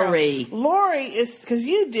to say Lori. Carol. Lori is, because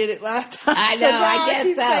you did it last time. I know, I guess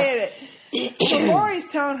keep so. saying it. So Lori's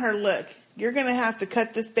telling her, look, you're going to have to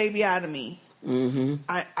cut this baby out of me. Mm-hmm.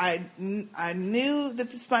 I knew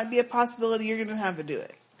that this might be a possibility. You're going to have to do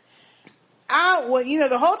it.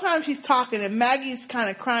 The whole time she's talking and Maggie's kind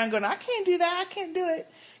of crying, going, I can't do that. I can't do it.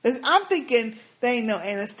 Because I'm thinking there ain't no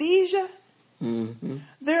anesthesia. Mm-hmm.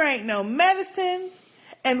 There ain't no medicine.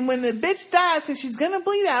 And when the bitch dies, because she's going to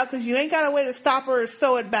bleed out, because you ain't got a way to stop her or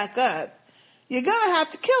sew it back up, you're going to have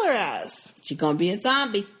to kill her ass. She's going to be a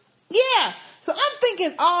zombie. Yeah. So I'm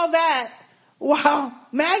thinking all that while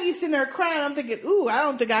Maggie's sitting there crying. I'm thinking, ooh, I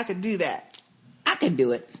don't think I could do that. I could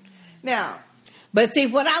do it. Now. But see,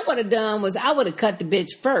 what I would have done was I would have cut the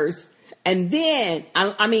bitch first and then,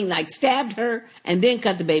 stabbed her and then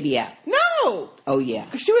cut the baby out. No. Oh, yeah.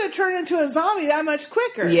 Because she would have turned into a zombie that much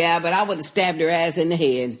quicker. Yeah, but I would have stabbed her ass in the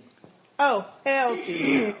head. Oh, hell to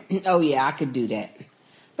you. Oh, yeah, I could do that.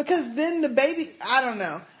 Because then the baby, I don't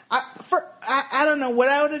know. I don't know what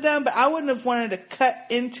I would have done, but I wouldn't have wanted to cut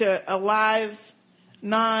into a live,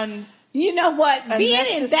 You know what? Being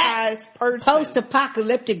in that anesthetized person.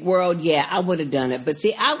 post-apocalyptic world, yeah, I would have done it. But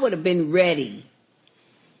see, I would have been ready.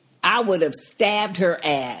 I would have stabbed her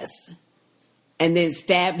ass and then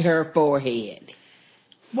stabbed her forehead.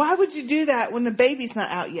 Why would you do that when the baby's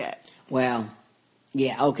not out yet? Well,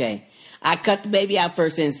 yeah, okay. I cut the baby out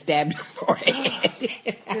first and stabbed her forehead.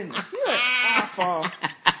 Goodness, you're awful.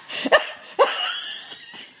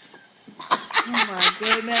 Oh my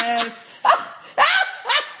goodness.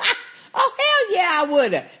 Oh, hell yeah, I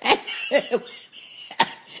would have.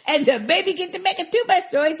 And the baby get to make a too much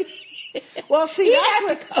noise. Well, see, that's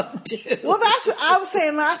what to go do. Well, that's what I was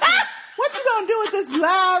saying last week. What you gonna do with this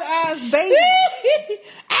loud ass baby?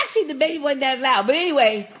 Actually, the baby wasn't that loud, but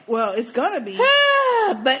anyway. Well, it's gonna be.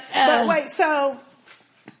 But wait, so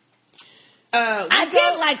I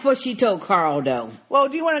did like what she told Carl, though. Well,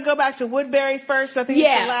 do you want to go back to Woodbury first? I think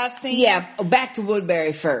it's the last scene. Yeah, back to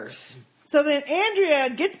Woodbury first. So then Andrea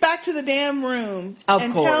gets back to the damn room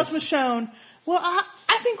and tells Michonne, "Well,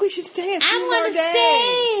 I think we should stay a few more days. I want to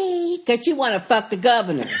stay because she want to fuck the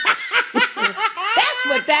governor." That's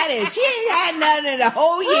what that is. She ain't had nothing in the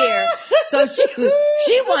whole year, so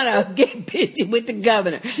she want to get busy with the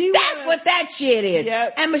governor. That's what that shit is.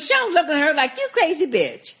 Yep. And Michonne's looking at her like, "You crazy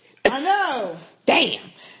bitch." I know. Damn.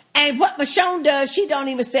 And what Michonne does, she don't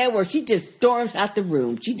even say a word. She just storms out the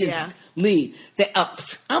room. She just leave. Say, "Oh,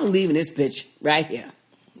 I'm leaving this bitch right here."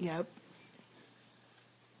 Yep.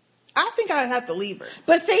 I think I'd have to leave her.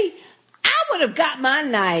 But see, I would have got my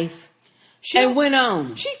knife and went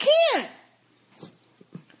on. She can't.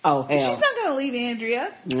 Oh, hell. She's not going to leave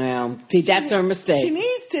Andrea. Well, see, that's her mistake. She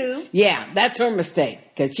needs to. Yeah, that's her mistake.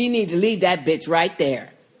 Because she needs to leave that bitch right there.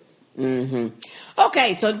 Mm-hmm.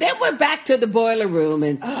 Okay, so then we're back to the boiler room.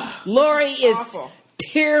 And Lori is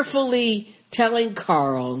tearfully telling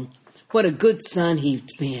Carl what a good son he's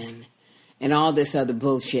been. And all this other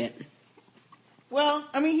bullshit. Well,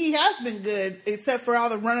 I mean, he has been good, except for all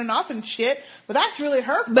the running off and shit. But that's really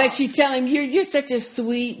her fault. But she's telling him, you're such a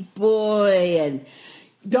sweet boy, and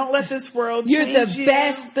don't let this world you're change the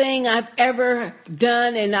best thing I've ever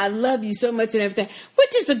done, and I love you so much and everything.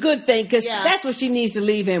 Which is a good thing, because that's what she needs to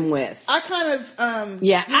leave him with. I kind of...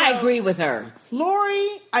 I agree with her. Lori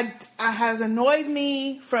has annoyed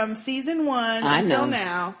me from season 1 until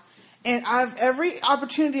now. And every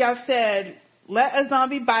opportunity I've said, let a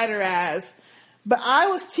zombie bite her ass. But I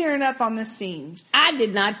was tearing up on this scene. I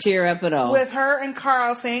did not tear up at all. With her and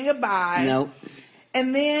Carl saying goodbye. Nope.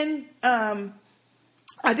 And then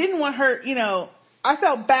I didn't want her, I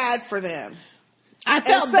felt bad for them. I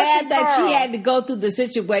felt bad that she had to go through the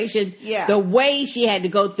situation the way she had to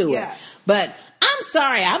go through it. But I'm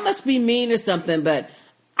sorry, I must be mean or something, but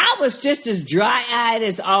I was just as dry-eyed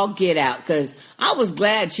as all get out because I was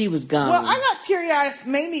glad she was gone. Well, I got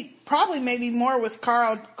teary-eyed probably maybe more with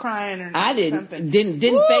Carl crying or something.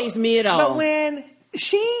 Didn't faze me at all. But when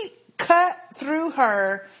she cut through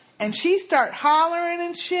her and she started hollering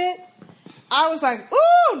and shit, I was like,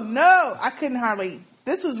 ooh, no. I couldn't hardly.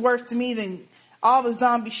 This was worse to me than all the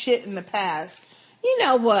zombie shit in the past. You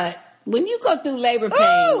know what? When you go through labor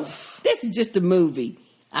pains, this is just a movie.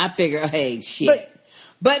 I figure, hey, shit.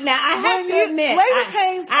 But now I have to admit,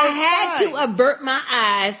 I had to avert my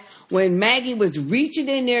eyes when Maggie was reaching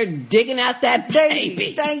in there digging out that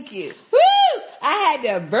baby. Thank you. Woo! I had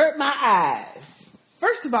to avert my eyes.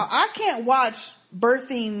 First of all, I can't watch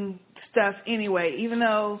birthing stuff anyway, even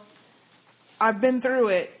though I've been through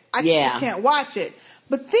it. I just can't watch it.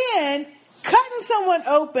 But then cutting someone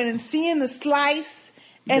open and seeing the slice.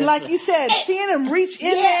 And like you said, seeing him reach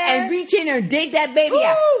in there. And reach in there and dig that baby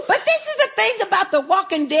out. But this is the thing about The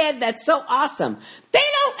Walking Dead that's so awesome. They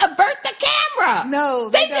don't avert the camera. No,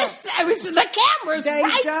 they don't. The camera's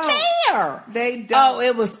there. They don't. Oh,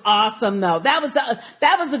 it was awesome, though. That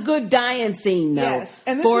was a good dying scene, though, yes.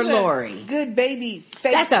 And for Lori. Good baby.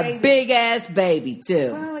 That's a big-ass baby,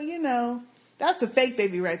 too. Well, that's a fake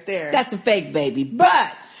baby right there. That's a fake baby.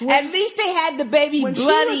 But at least they had the baby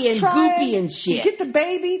bloody and goopy and shit. To get the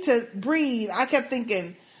baby to breathe, I kept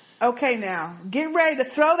thinking, okay, now, get ready to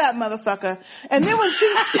throw that motherfucker. And then when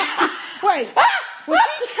she... when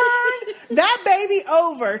she turned that baby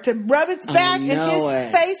over to rub its back and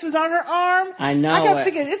his face was on her arm, I kept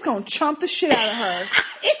thinking, it's going to chomp the shit out of her.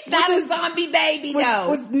 It's not a zombie baby,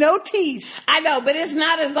 though. With no teeth. I know, but it's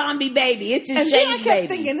not a zombie baby. It's just Shane's baby. And then I kept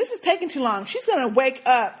thinking, this is taking too long. She's going to wake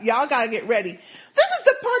up. Y'all got to get ready. This is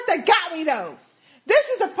the part that got me, though. This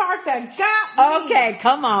is the part that got me. Okay,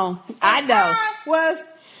 come on. I know. I was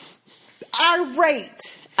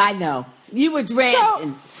irate. I know. You were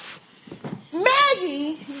ranting. So,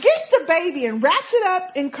 Maggie gets the baby and wraps it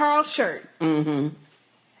up in Carl's shirt. Mm-hmm.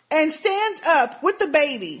 And stands up with the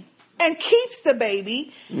baby and keeps the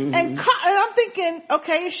baby. Mm-hmm. And I'm thinking,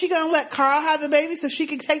 okay, is she going to let Carl have the baby so she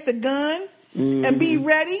can take the gun and be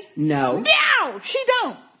ready? No. No, she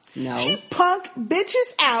don't. No. She punk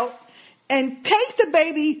bitches out and takes the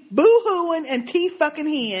baby boo-hooing and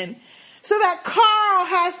fucking-heeing so that Carl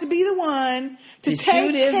has to be the one to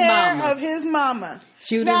take care of his mama.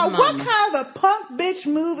 Now, what kind of a punk bitch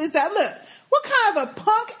move is that? Look, what kind of a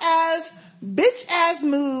punk-ass, bitch-ass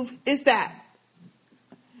move is that?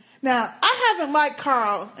 Now, I haven't liked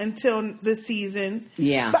Carl until this season.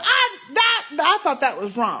 Yeah. But I thought that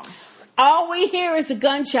was wrong. All we hear is a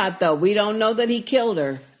gunshot, though. We don't know that he killed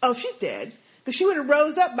her. Oh, she's dead. Because she would have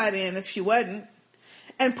rose up by then if she wasn't.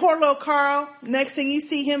 And poor little Carl, next thing you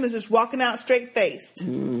see him is just walking out straight-faced.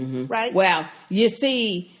 Mm-hmm. Right? Well, you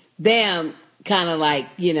see them kind of like,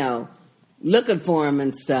 looking for him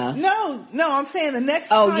and stuff. No, I'm saying the next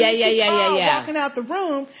time you see Carl walking out the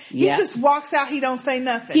room, he just walks out, he don't say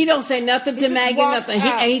nothing. He don't say nothing to Maggie, nothing.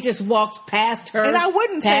 And he just walks past her. And I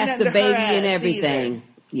wouldn't say past the baby and everything. Either.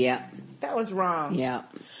 Yeah. That was wrong. Yeah.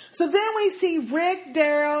 So then we see Rick,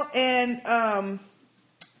 Daryl, and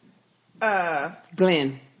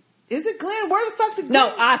Glenn. Is it Glenn? Where the fuck did Glenn?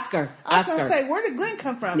 No, Oscar. I was going to say, where did Glenn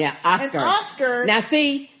come from? Yeah, Oscar. And Oscar. Now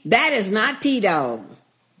see, that is not T-Dog.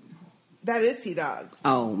 That is T-Dog.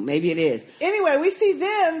 Oh, maybe it is. Anyway, we see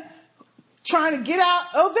them trying to get out.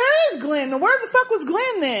 Oh, there is Glenn. Now, where the fuck was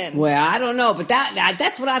Glenn then? Well, I don't know, but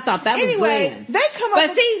that's what I thought. That was Glenn. They come up. But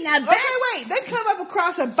see, now wait. They come up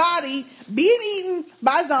across a body being eaten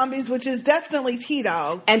by zombies, which is definitely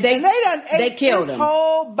T-Dog. And they killed his him.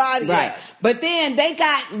 whole body. Right. Up. But then they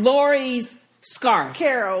got Lori's scarf.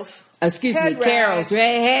 Carol's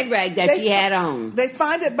head rag that she had on. They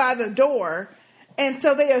find it by the door. And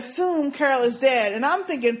so they assume Carol is dead. And I'm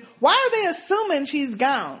thinking, why are they assuming she's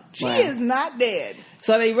gone? She is not dead.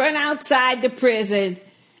 So they run outside the prison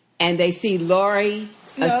and they see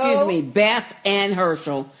Beth and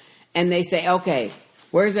Herschel. And they say, okay,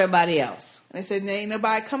 where's everybody else? They said, ain't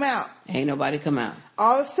nobody come out. Ain't nobody come out.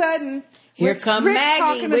 All of a sudden, Here come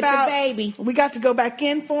Maggie with the baby. We got to go back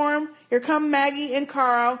in for him. Here come Maggie and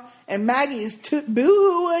Carl. And Maggie is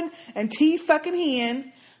boo-hooing and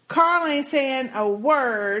fucking-heeing. Carl ain't saying a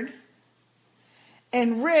word,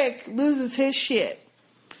 and Rick loses his shit.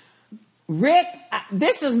 Rick,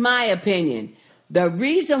 this is my opinion. The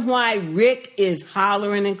reason why Rick is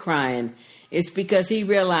hollering and crying is because he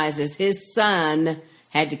realizes his son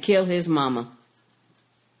had to kill his mama.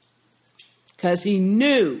 Because he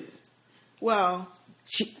knew. Well,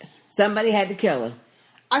 somebody had to kill her.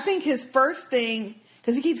 I think his first thing,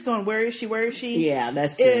 because he keeps going, where is she, where is she? Yeah,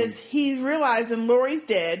 that's true. Is he's realizing Lori's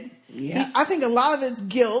dead. Yeah. I think a lot of it's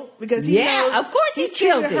guilt, because he knows of course he he's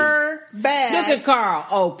treated guilty. her bad. Look at Carl.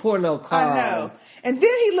 Oh, poor little Carl. I know. And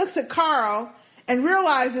then he looks at Carl and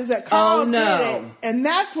realizes that Carl did it, and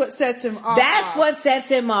that's what sets him off. That's what sets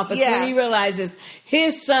him off. Is when he realizes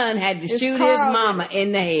his son had to shoot his mama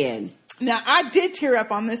in the head. Now, I did tear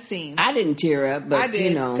up on this scene. I didn't tear up, but I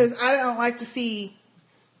did, you know, because I don't like to see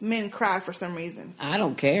men cry for some reason. I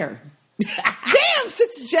don't care. Damn,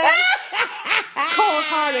 Sister J.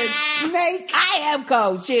 Cold-hearted snake. I am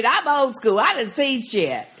cold. Shit, I'm old school. I didn't see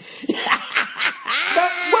shit.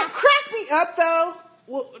 But what cracked me up, though,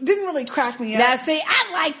 didn't really crack me up. Now, see,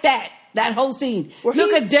 I like that whole scene. Where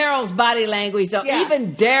Look at Daryl's body language. So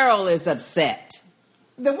even Daryl is upset.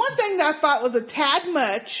 The one thing that I thought was a tad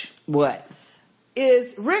much. What?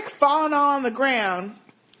 Is Rick falling on the ground,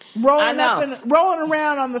 rolling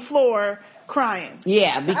around on the floor, crying.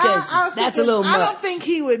 Yeah, because that's a little much. I don't think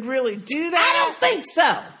he would really do that. I don't think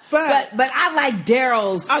so. But I like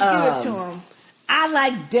Daryl's. I'll give it to him. I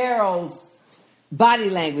like Daryl's body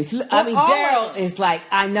language. I mean, Daryl is like,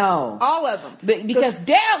 I know. All of them. Because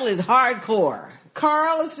Daryl is hardcore.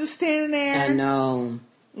 Carl is just standing there. I know.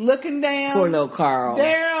 Looking down. Poor little Carl.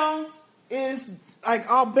 Daryl is like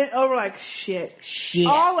all bent over like shit.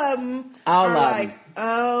 All of them are like,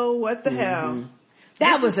 oh, what the hell.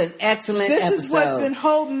 That was an excellent episode. This is what's been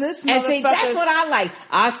holding this motherfucker. And see, that's what I like.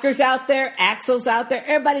 Oscar's out there. Axel's out there.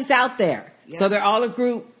 Everybody's out there. Yeah. So they're all a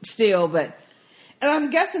group still, but... And I'm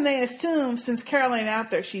guessing they assume since Carol ain't out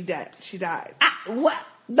there, she died.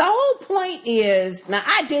 The whole point is... Now,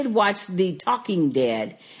 I did watch The Talking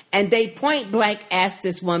Dead, and they point blank asked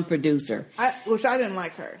this one producer. Which I didn't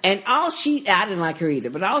like her. And I didn't like her either,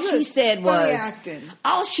 but all she said was... acting.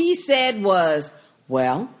 All she said was,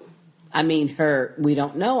 well... I mean, we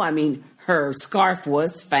don't know. I mean, her scarf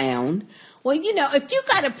was found. Well, you know, if you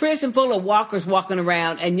got a prison full of walkers walking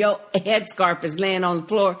around and your headscarf is laying on the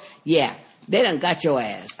floor, yeah, they done got your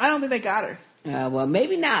ass. I don't think they got her. Well,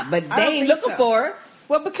 maybe not, but they ain't looking for her.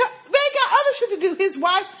 Well, because they got other shit to do. His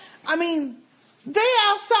wife, I mean, they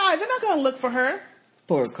outside. They're not going to look for her.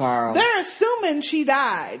 Poor Carl. They're assuming she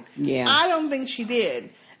died. Yeah. I don't think she did.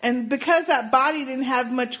 And because that body didn't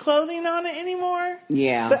have much clothing on it anymore.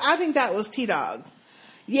 Yeah. But I think that was T-Dog.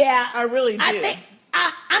 Yeah. I really do.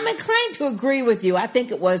 I'm inclined to agree with you. I think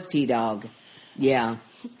it was T-Dog. Yeah.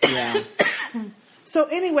 Yeah. So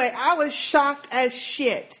anyway, I was shocked as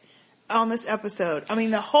shit on this episode. I mean,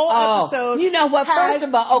 the whole episode. You know what? First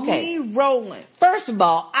of all, me rolling. First of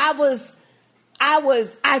all, I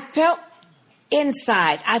felt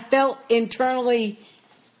inside. I felt internally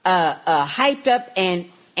hyped up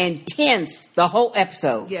and tense the whole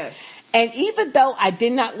episode. Yes. And even though I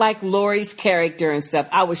did not like Lori's character and stuff,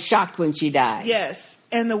 I was shocked when she died. Yes.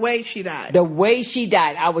 And the way she died. The way she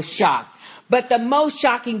died, I was shocked. But the most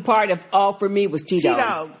shocking part of all for me was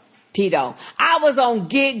T-Dog. T-Dog. I was on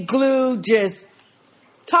Get Glued, just...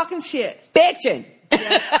 talking shit. Bitching.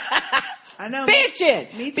 Yeah. I know.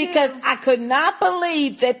 Bitching. Me too. Because I could not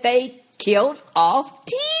believe that they killed off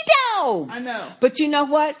T-Dog. I know. But you know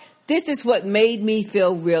what? This is what made me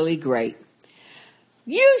feel really great.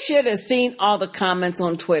 You should have seen all the comments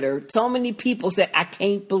on Twitter. So many people said, I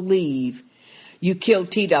can't believe you killed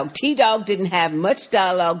T-Dog. T-Dog didn't have much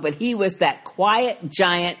dialogue, but he was that quiet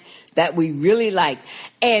giant that we really liked.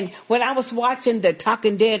 And when I was watching The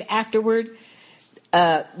Talking Dead afterward,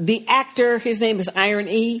 the actor, his name is Iron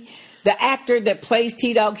E., the actor that plays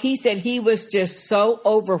T-Dog, he said he was just so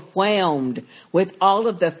overwhelmed with all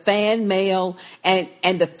of the fan mail and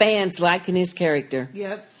the fans liking his character.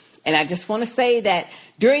 Yep. And I just want to say that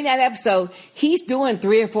during that episode, he's doing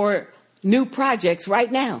 3 or 4 new projects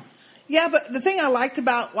right now. Yeah, but the thing I liked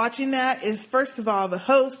about watching that is, first of all, the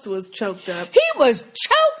host was choked up. He was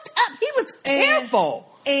choked up. He was careful.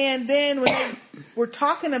 And then when they were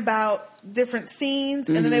talking about different scenes,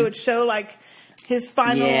 and then they would show like his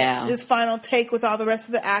final take with all the rest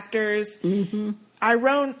of the actors. Mm-hmm.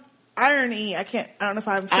 Iron E. I don't know if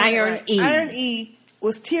I'm saying Iron it right. E. Iron E.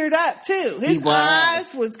 was teared up too. His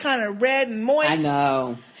eyes was kind of red and moist. I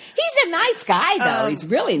know. He's a nice guy though. He's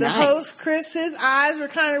really nice. The host, Chris, his eyes were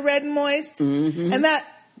kind of red and moist. Mm-hmm. And that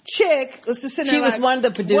chick was just sitting there. She was one of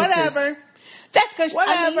the producers. Whatever. That's because she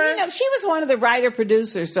was one of the writer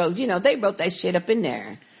producers. So they wrote that shit up in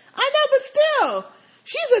there. I know, but still,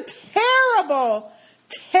 she's a terrible.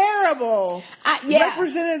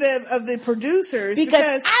 representative of the producers.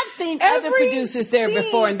 Because I've seen other producers there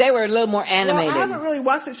before, and they were a little more animated. Well, I haven't really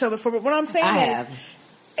watched that show before, but what I'm saying is,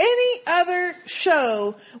 any other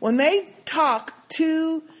show, when they talk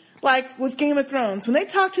to, like with Game of Thrones, when they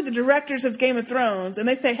talk to the directors of Game of Thrones, and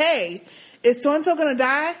they say, hey, is so-and-so going to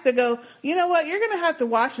die? They go, you know what, you're going to have to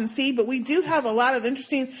watch and see, but we do have a lot of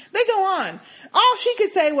interesting... They go on. All she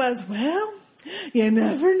could say was, well, you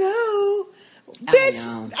never know. Bitch,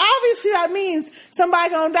 obviously that means somebody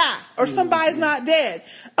going to die, or somebody's not dead.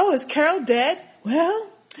 Oh, is Carol dead? Well,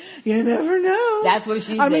 you never know. That's what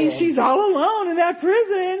she said. I mean, she's all alone in that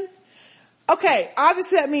prison. Okay,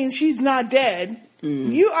 obviously that means she's not dead.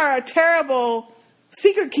 You are a terrible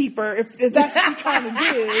secret keeper if that's what you're trying to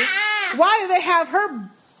do. Why do they have her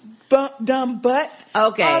dumb butt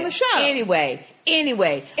on the show? Anyway,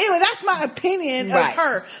 that's my opinion of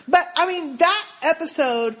her. But, I mean, that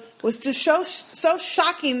episode was just so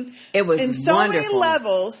shocking. It was in so wonderful. Many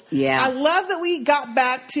levels. Yeah. I love that we got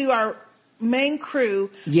back to our main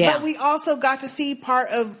crew. Yeah. But we also got to see part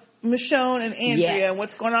of Michonne and Andrea and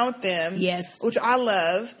what's going on with them. Yes. Which I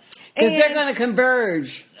love. Because they're going to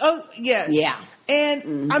converge. Oh, yes. Yeah.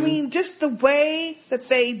 And, I mean, just the way that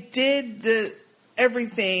they did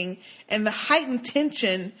everything and the heightened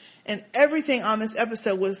tension and everything on this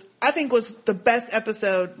episode was the best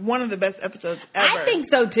episode, one of the best episodes ever. I think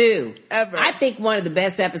so, too. Ever. I think one of the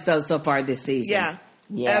best episodes so far this season.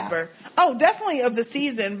 Yeah. Ever. Oh, definitely of the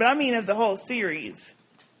season, but I mean of the whole series.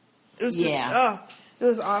 It was it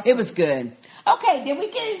was awesome. It was good. Okay, did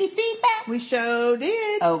we get any feedback? We sure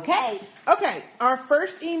did. Okay, our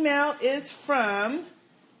first email is from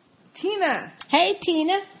Tina. Hey,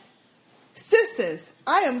 Tina. Sisters,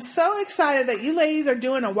 I am so excited that you ladies are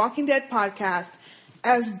doing a Walking Dead podcast,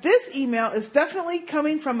 as this email is definitely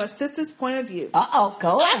coming from a sister's point of view. Uh-oh,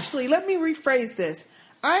 go on. Actually, let me rephrase this.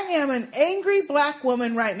 I am an angry black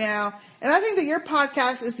woman right now, and I think that your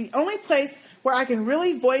podcast is the only place where I can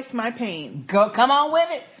really voice my pain. Come on with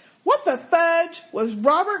it. What the fudge was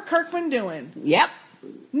Robert Kirkman doing? Yep.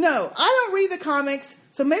 No, I don't read the comics,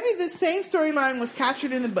 so maybe this same storyline was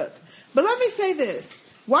captured in the book. But let me say this.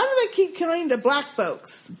 Why do they keep killing the black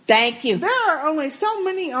folks? Thank you. There are only so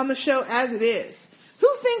many on the show as it is. Who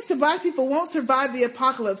thinks the black people won't survive the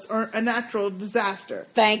apocalypse or a natural disaster?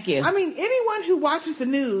 Thank you. I mean, anyone who watches the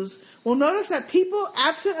news will notice that people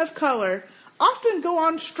absent of color often go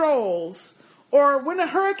on strolls, or when a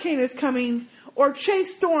hurricane is coming, or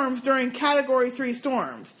chase storms during Category 3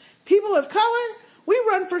 storms. People of color, we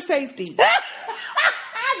run for safety.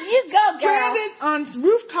 You go, girl. Stranded on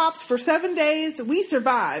rooftops for 7 days, we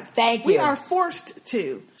survive. Thank you. We are forced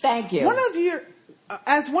to. Thank you.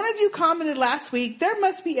 As one of you commented last week, there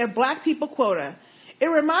must be a black people quota. It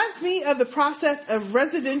reminds me of the process of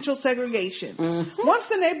residential segregation. Mm-hmm. Once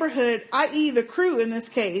the neighborhood, i.e. the crew in this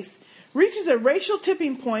case, reaches a racial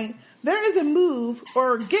tipping point, there is a move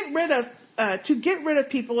to get rid of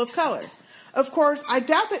people of color. Of course, I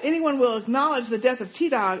doubt that anyone will acknowledge the death of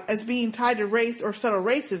T-Dog as being tied to race or subtle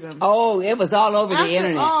racism. Oh, it was all over the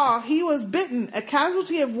internet. After all, he was bitten, a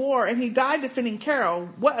casualty of war, and he died defending Carol.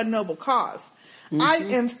 What a noble cause. Mm-hmm. I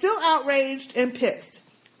am still outraged and pissed.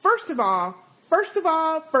 First of all, pour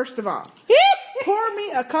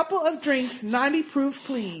me a couple of drinks, 90 proof,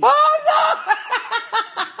 please. Oh,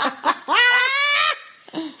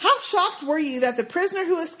 no! How shocked were you that the prisoner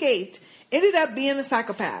who escaped ended up being the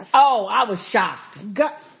psychopath? Oh, I was shocked.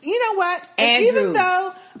 You know what? And even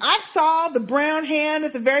though I saw the brown hand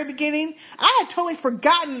at the very beginning, I had totally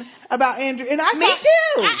forgotten about Andrew. And Me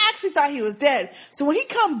too. I actually thought he was dead. So when he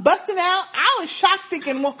come busting out, I was shocked,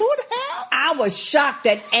 thinking, well, who the hell? I was shocked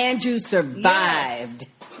that Andrew survived.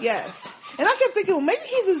 Yes. And I kept thinking, well, maybe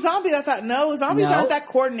he's a zombie. I thought, no, zombies aren't that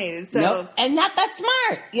coordinated. So. Nope. And not that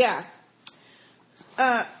smart. Yeah.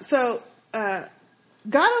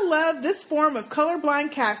 Gotta love this form of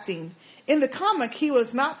colorblind casting. In the comic, he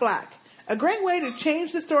was not black. A great way to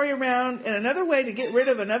change the story around, and another way to get rid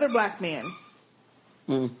of another black man.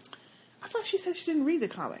 I thought she said she didn't read the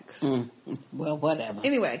comics. Well, whatever.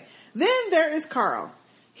 Anyway, then there is Carl.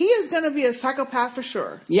 He is going to be a psychopath for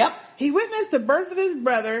sure. Yep. He witnessed the birth of his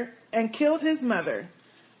brother and killed his mother.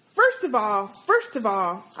 First of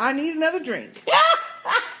all, I need another drink.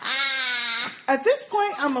 At this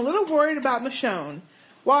point, I'm a little worried about Michonne.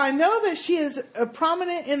 While I know that she is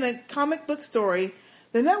prominent in the comic book story,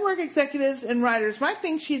 the network executives and writers might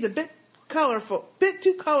think she's a bit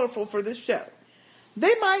too colorful for this show.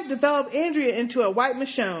 They might develop Andrea into a white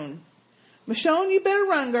Michonne. Michonne, you better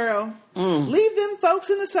run, girl. Leave them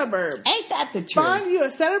folks in the suburbs. Ain't that the truth? Find you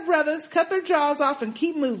a set of brothers, cut their jaws off, and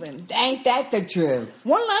keep moving. Ain't that the truth?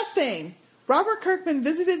 One last thing. Robert Kirkman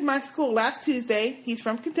visited my school last Tuesday, he's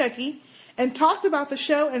from Kentucky, and talked about the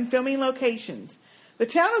show and filming locations. The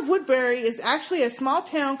town of Woodbury is actually a small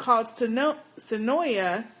town called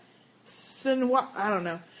Sonoya, I don't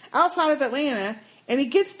know, outside of Atlanta, and he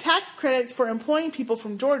gets tax credits for employing people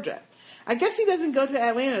from Georgia. I guess he doesn't go to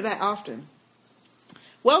Atlanta that often.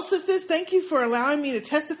 Well, sisters, thank you for allowing me to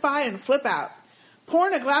testify and flip out.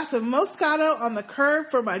 Pouring a glass of Moscato on the curb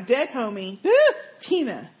for my dead homie,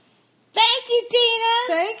 Tina. Thank you, Tina.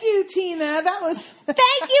 Thank you, Tina.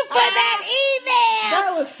 Thank you for that email.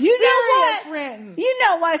 That was serious ranting. You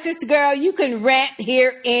know what, sister girl? You can rant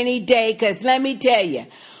here any day, because let me tell you,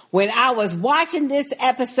 when I was watching this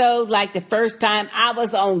episode like the first time, I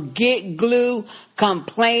was on Get Glue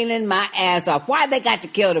complaining my ass off. Why they got to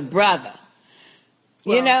kill the brother?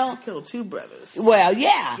 Well, you know? They killed 2 brothers. Well,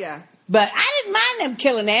 yeah. Yeah. But I didn't mind them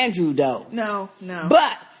killing Andrew, though. No.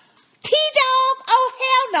 But T-Dog, oh,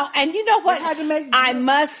 hell no. And you know what? I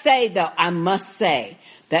must say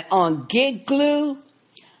that on Get Glue,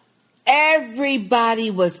 everybody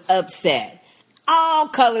was upset. All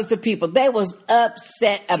colors of people. They was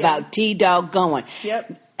upset about T-Dog going.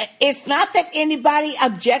 Yep. It's not that anybody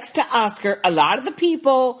objects to Oscar. A lot of the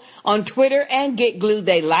people on Twitter and Get Glue,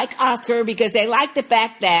 they like Oscar because they like the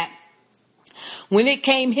fact that when it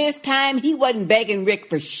came his time, he wasn't begging Rick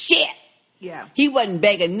for shit. Yeah. He wasn't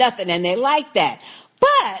begging nothing, and they liked that.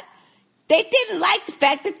 But they didn't like the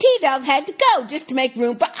fact that T-Dog had to go just to make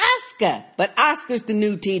room for Oscar. But Oscar's the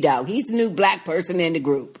new T-Dog. He's the new black person in the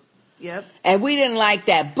group. Yep. And we didn't like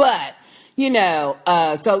that. But, you know,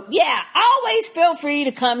 so, yeah, always feel free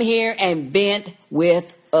to come here and vent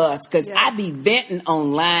with us. Because I be venting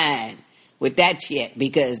online with that shit.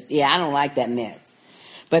 Because, I don't like that mess.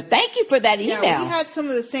 But thank you for that email. Yeah, we had some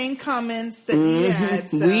of the same comments that you had.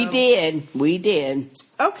 So. We did.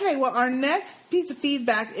 Okay, well, our next piece of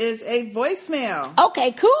feedback is a voicemail.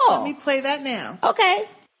 Okay, cool. Let me play that now. Okay.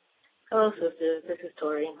 Hello, sisters. This is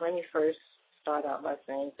Tori. Let me first start out by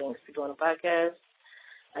saying thanks for doing the podcast.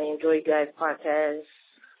 I enjoy you guys' podcast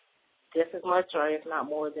just as much, or if not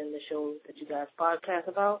more, than the shows that you guys podcast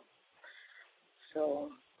about. So,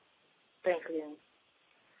 thank you.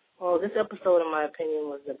 Well, this episode, in my opinion,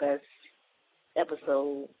 was the best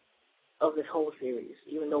episode of this whole series.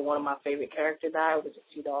 Even though one of my favorite characters died, which is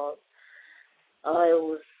T-Dog,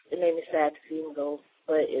 it made me sad to see him go.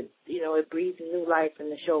 But it breathed new life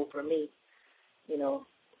in the show for me. You know,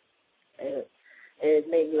 it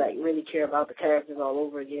made me really care about the characters all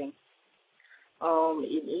over again.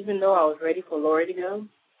 Even though I was ready for Lori to go,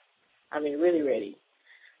 I mean, really ready.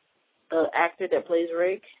 The actor that plays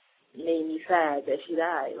Rick made me sad that she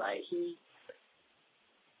died.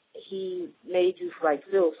 He made you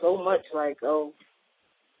feel so much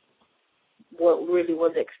what really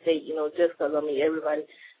was at stake, just because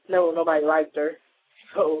nobody liked her.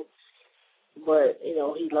 So, but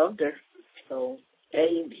he loved her. So,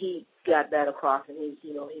 and he got that across, and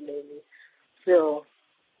he made me feel.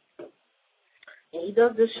 And he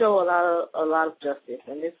does this show a lot of justice,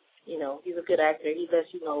 and this, he's a good actor. He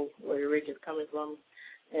lets you know where Rick is coming from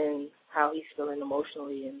and how he's feeling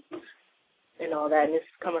emotionally and all that. And it's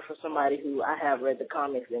coming from somebody who I have read the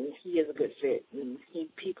comics, and he is a good fit, and he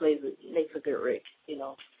makes a good Rick,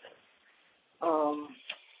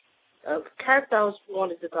 A character I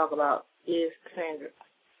wanted to talk about is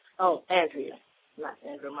Andrea. Not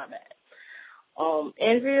Sandra, my bad.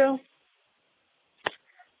 Andrea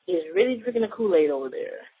is really drinking the Kool-Aid over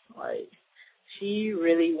there. She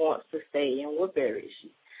really wants to stay in Woodbury.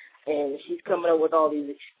 And she's coming up with all these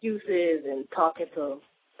excuses and talking to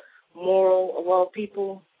moral of all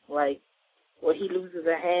people, he loses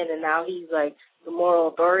a hand and now he's the moral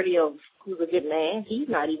authority of who's a good man. He's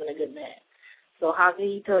not even a good man. So how can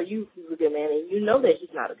he tell you who's a good man and you know that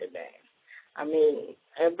he's not a good man? I mean,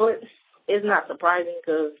 but it's not surprising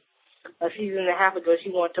because a season and a half ago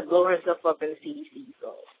she wanted to blow herself up in the CDC.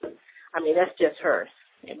 So, I mean, that's just her.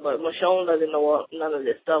 But Michonne doesn't know none of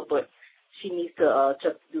this stuff, but she needs to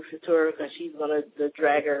check the deuces to her because she's going to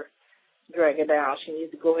drag her down. She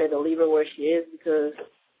needs to go ahead and leave her where she is because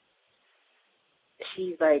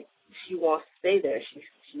she's she wants to stay there.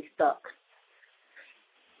 She's stuck.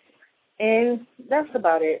 And that's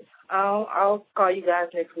about it. I'll call you guys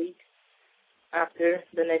next week after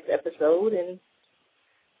the next episode, and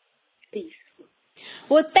peace.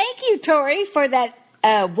 Well, thank you, Tori, for that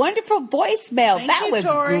wonderful voicemail. That was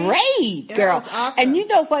Tori. Great, girl. That was awesome. And you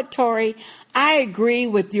know what, Tori? I agree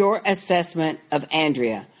with your assessment of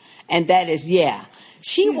Andrea. And that is,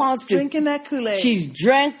 she's wants to. Drinking that Kool-Aid. She's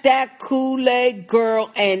drank that Kool-Aid, girl.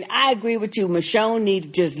 And I agree with you. Michonne need to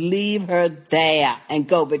just leave her there and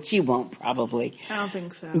go. But she won't, probably. I don't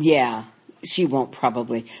think so. Yeah. she won't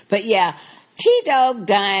probably. But yeah, T-Dog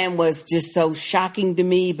dying was just so shocking to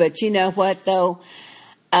me. But you know what, though?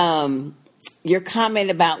 Your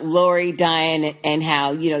comment about Lori dying and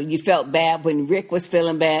how, you felt bad when Rick was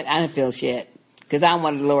feeling bad. I didn't feel shit. Because I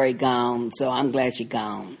wanted Lori gone, so I'm glad she's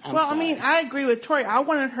gone. Sorry. I agree with Tori. I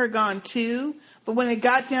wanted her gone too, but when it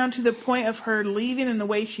got down to the point of her leaving in the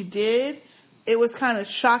way she did, it was kind of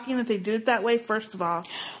shocking that they did it that way, first of all.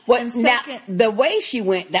 And second, the way she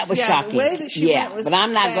went, that was shocking. The way that she went was but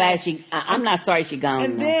I'm not bad. I'm not sorry she gone.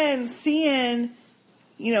 And then seeing,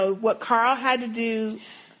 what Carl had to do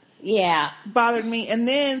bothered me. And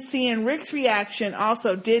then seeing Rick's reaction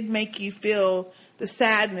also did make you feel the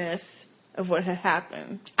sadness of what had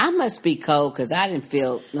happened. I must be cold because I didn't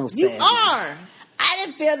feel no sadness. You are. I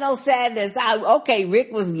didn't feel no sadness.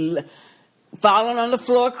 Rick was falling on the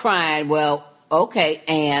floor crying. Well, okay,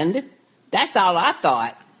 and that's all I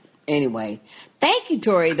thought. Anyway, thank you,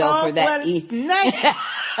 Tori, though, for that. Thank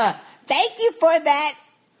you for that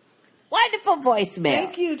wonderful voicemail.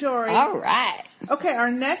 Thank you, Tori. All right. Okay,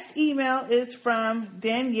 our next email is from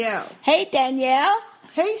Danielle. Hey, Danielle.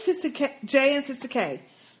 Hey, Sister J and Sister K.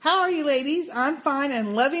 How are you, ladies? I'm fine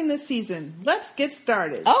and loving this season. Let's get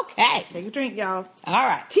started. Okay. Take a drink, y'all. All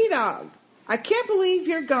right. T-Dog, I can't believe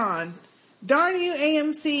you're gone. Darn you,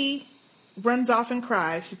 AMC. Runs off and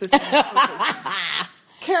cries. She puts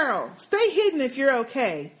Carol, stay hidden if you're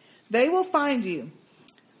okay. They will find you.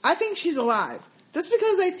 I think she's alive. Just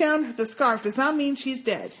because they found the scarf does not mean she's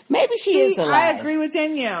dead. Maybe she is alive. I agree with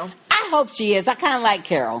Danielle. I hope she is. I kind of like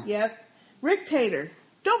Carol. Yep. Rick Tater.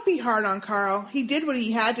 Don't be hard on Carl. He did what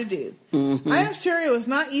he had to do. Mm-hmm. I am sure it was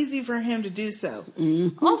not easy for him to do so.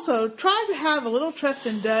 Mm-hmm. Also, try to have a little trust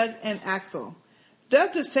in Doug and Axel.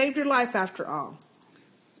 Doug just saved your life after all.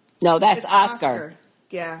 No, that's Oscar.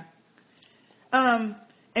 Yeah. And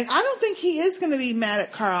I don't think he is going to be mad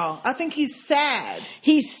at Carl. I think he's sad.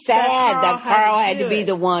 He's sad that Carl had to be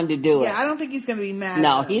the one to do it. Yeah, I don't think he's going to be mad.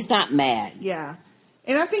 No, he's not mad. Yeah.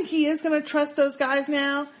 And I think he is going to trust those guys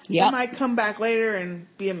now. Yep. It might come back later and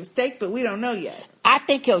be a mistake, but we don't know yet. I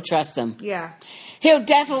think he'll trust them. Yeah. He'll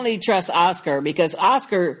definitely trust Oscar because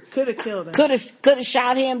Oscar could have killed him. Could have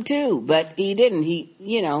shot him too, but he didn't. He,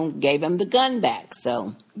 gave him the gun back.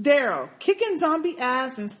 So Daryl, kicking zombie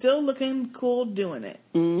ass and still looking cool doing it.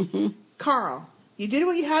 Mm-hmm. Carl, you did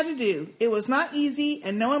what you had to do. It was not easy,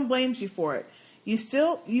 and no one blames you for it. You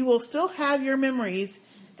will still have your memories.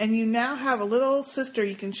 And you now have a little sister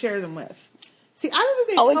you can share them with. See, I don't think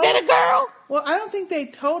they told is that a girl? Well, I don't think they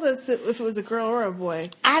told us if it was a girl or a boy.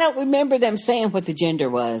 I don't remember them saying what the gender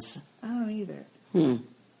was. I don't either.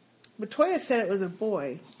 But Toya said it was a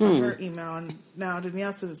boy on her email, and now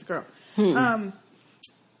Danielle says it's a girl.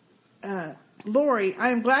 Lori, I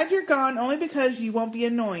am glad you're gone only because you won't be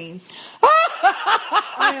annoying.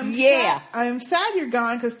 I am sad you're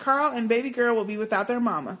gone because Carl and baby girl will be without their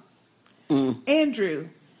mama. Andrew,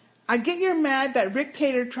 I get you're mad that Rick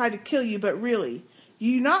Tater tried to kill you, but really,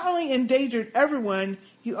 you not only endangered everyone,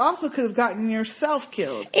 you also could have gotten yourself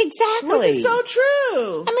killed. Exactly. Which is so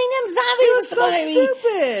true. I mean, them zombies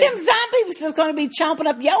stupid. Them zombies was going to be chomping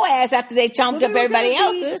up your ass after they chomped up everybody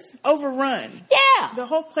else's. Overrun. Yeah. The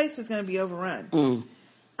whole place is going to be overrun.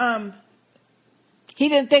 He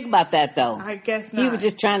didn't think about that, though. I guess not. He was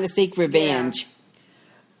just trying to seek revenge.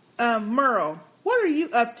 Yeah. Merle, what are you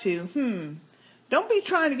up to? Don't be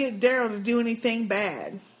trying to get Daryl to do anything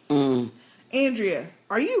bad. Andrea,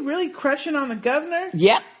 are you really crushing on the governor?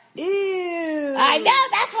 Yep. Ew. I know,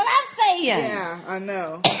 that's what I'm saying. Yeah, I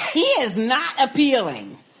know. He is not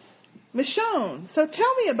appealing. Michonne, so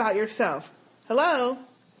tell me about yourself. Hello?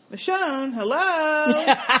 Michonne, hello?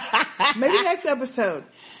 Maybe next episode.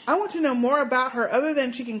 I want to know more about her other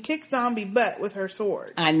than she can kick zombie butt with her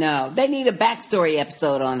sword. I know. They need a backstory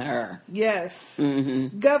episode on her. Yes.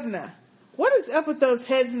 Governor, what is up with those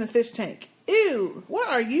heads in the fish tank? Ew, what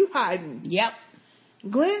are you hiding? Yep.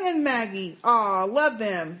 Glenn and Maggie, aw, love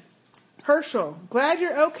them. Herschel, glad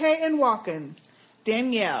you're okay and walking.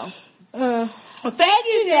 Danielle. Well, thank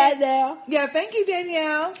you, Danielle. Yeah, thank you,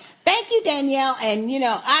 Danielle. Thank you, Danielle. And,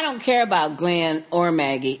 I don't care about Glenn or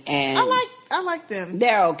Maggie. And I like them.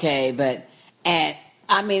 They're okay, but,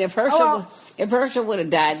 if Herschel would have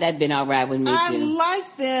died, that'd been all right with me, too. I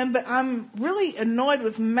like them, but I'm really annoyed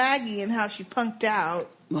with Maggie and how she punked out.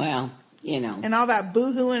 Well, And all that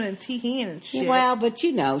boo-hooing and tee-heeing and shit. Well, but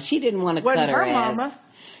she didn't want to cut her ass. Mama.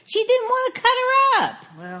 She didn't want to cut her up.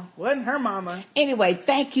 Well, wasn't her mama. Anyway,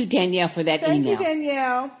 thank you, Danielle, for that email. Thank you,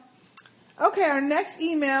 Danielle. Okay, our next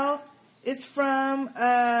email is from,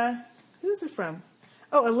 who's it from?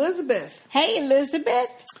 Oh, Elizabeth. Hey,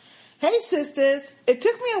 Elizabeth. Hey, sisters. It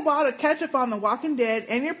took me a while to catch up on The Walking Dead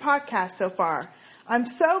and your podcast so far. I'm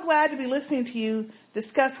so glad to be listening to you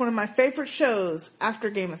discuss one of my favorite shows after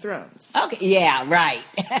Game of Thrones. Okay, yeah, right.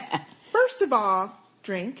 First of all,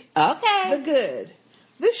 drink. Okay. The good.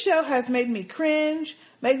 This show has made me cringe,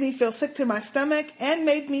 made me feel sick to my stomach, and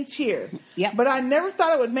made me cheer. Yep. But I never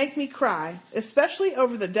thought it would make me cry, especially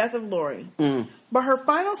over the death of Lori. But her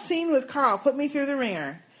final scene with Carl put me through the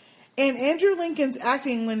ringer. And Andrew Lincoln's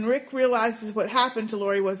acting when Rick realizes what happened to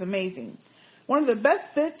Lori was amazing. One of the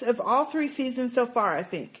best bits of all 3 seasons so far, I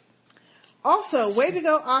think. Also, way to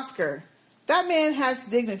go, Oscar. That man has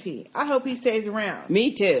dignity. I hope he stays around.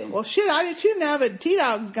 Me too. Well, shit, I do too now that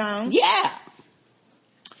T-Dog's gone. Yeah.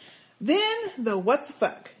 Then, the what the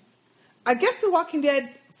fuck. I guess The Walking Dead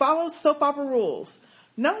follows soap opera rules.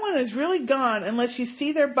 No one is really gone unless you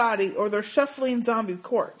see their body or their shuffling zombie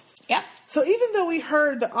corpse. Yep. So even though we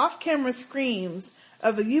heard the off-camera screams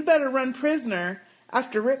of the you better run prisoner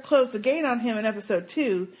after Rick closed the gate on him in episode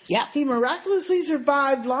 2, yep, he miraculously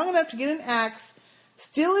survived long enough to get an axe,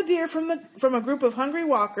 steal a deer from a group of hungry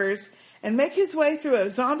walkers, and make his way through a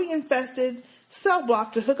zombie-infested cell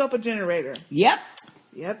block to hook up a generator. Yep.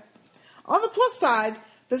 Yep. On the plus side,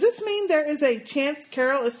 does this mean there is a chance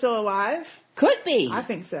Carol is still alive? Could be. I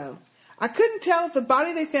think so. I couldn't tell if the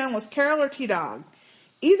body they found was Carol or T-Dog.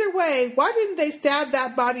 Either way, why didn't they stab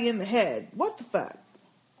that body in the head? What the fuck?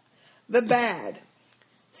 The bad.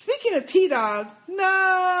 Speaking of T-Dog, no!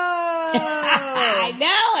 I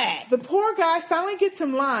know it! The poor guy finally gets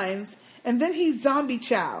some lines, and then he's zombie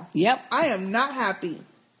chow. Yep. I am not happy.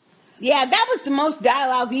 Yeah, that was the most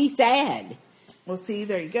dialogue he's had. Well, see,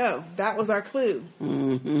 there you go. That was our clue.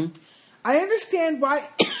 Mm-hmm. I understand why...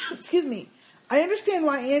 excuse me. I understand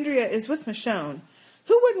why Andrea is with Michonne.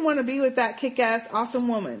 Who wouldn't want to be with that kick-ass, awesome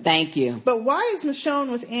woman? Thank you. But why is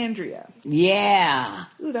Michonne with Andrea? Yeah.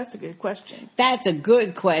 Ooh, that's a good question. That's a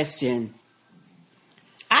good question.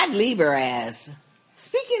 I'd leave her ass.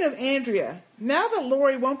 Speaking of Andrea, now that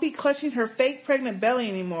Lori won't be clutching her fake pregnant belly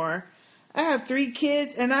anymore, I have 3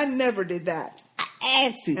 kids, and I never did that.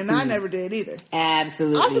 Absolutely. And I never did either.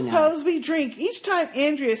 Absolutely I propose we drink each time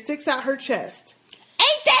Andrea sticks out her chest.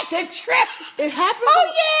 Ain't that the truth? It happens.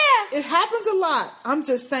 Oh, yeah. It happens a lot. I'm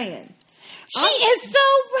just saying. She is so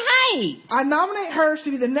right. I nominate her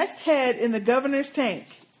to be the next head in the governor's tank.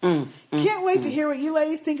 Can't wait to hear what you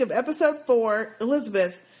ladies think of episode 4,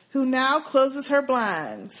 Elizabeth, who now closes her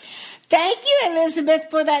blinds. Thank you, Elizabeth,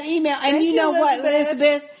 for that email. And Thank you know you, what, Elizabeth?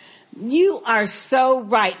 Elizabeth? You are so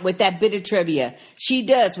right with that bit of trivia. She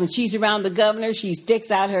does. When she's around the governor, she sticks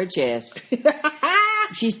out her chest.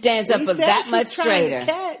 She stands up that much straighter.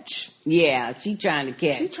 Catch. Yeah, she's trying to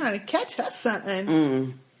catch. She's trying to catch her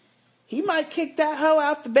something. He might kick that hoe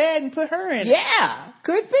out the bed and put her in. Yeah,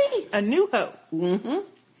 could be. A new hoe. Mm-hmm.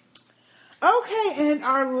 Okay, and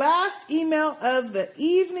our last email of the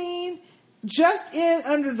evening, just in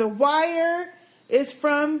under the wire, is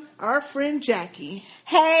from our friend Jackie.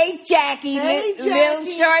 Hey, Jackie. Hey, Jackie. Little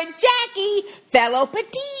short Jackie. Fellow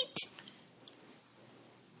petite.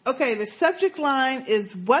 Okay, the subject line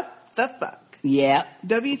is what the fuck? Yep.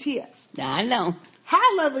 WTF. I know.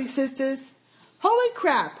 Hi, lovely sisters. Holy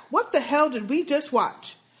crap, what the hell did we just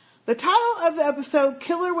watch? The title of the episode,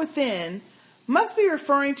 Killer Within, must be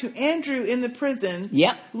referring to Andrew in the prison,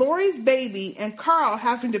 Yep. Lori's baby, and Carl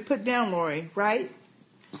having to put down Lori, right?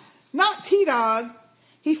 Not T-Dog.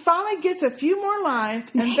 He finally gets a few more lines,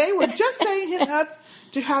 and they were just setting him up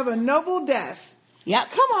to have a noble death. Yep.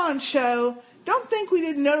 Come on, show. Don't think we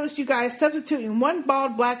didn't notice you guys substituting one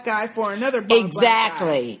bald black guy for another bald black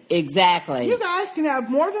guy. Exactly. You guys can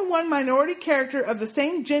have more than one minority character of the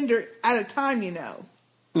same gender at a time, you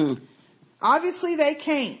know. Obviously, they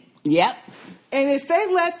can't. Yep. And if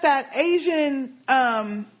they let that Asian,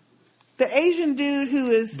 the Asian dude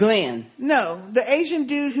who is... Glenn. No, the Asian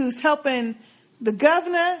dude who's helping the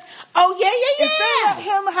governor. Oh, yeah. If they let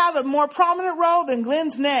him have a more prominent role, then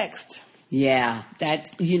Glenn's next. Yeah, that's,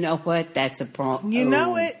 you know what? That's a point. You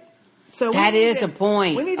know it. So that is a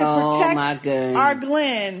point. We need to protect my goodness. our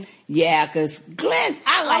Glenn. Yeah, because Glenn,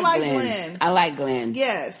 I like Glenn. I like Glenn.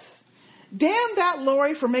 Yes. Damn that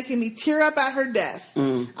Lori for making me tear up at her death.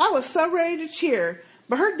 I was so ready to cheer,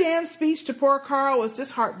 but her damn speech to poor Carl was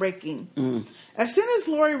just heartbreaking. As soon as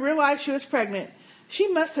Lori realized she was pregnant, she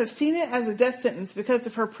must have seen it as a death sentence because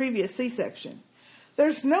of her previous C-section.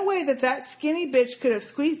 There's no way that skinny bitch could have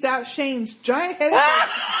squeezed out Shane's giant-headed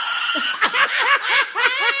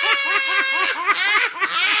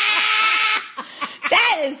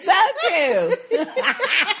That is so true.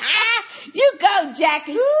 You go,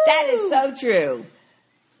 Jackie. That is so true.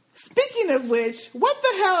 Speaking of which, what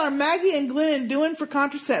the hell are Maggie and Glenn doing for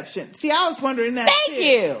contraception? See, I was wondering that Thank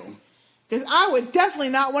you. Because I would definitely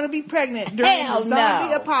not want to be pregnant during Hell the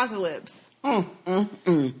zombie no. apocalypse.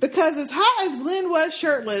 Because as hot as Glenn was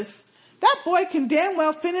shirtless, that boy can damn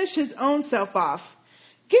well finish his own self off.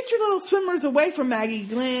 Get your little swimmers away from Maggie,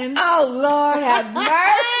 Glenn. Oh, Lord, have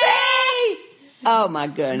mercy. Oh, my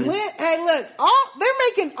goodness. Glenn, hey, look, they're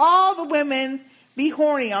making all the women be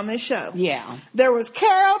horny on this show. Yeah. There was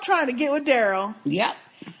Carol trying to get with Daryl. Yep.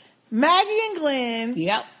 Maggie and Glenn.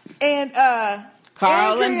 Yep. And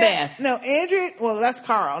Carl and Beth. No, Andrea. Well, that's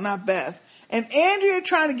Carl, not Beth. And Andrea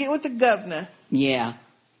trying to get with the governor. Yeah.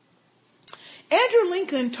 Andrew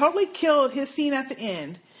Lincoln totally killed his scene at the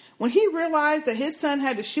end when he realized that his son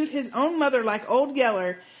had to shoot his own mother like Old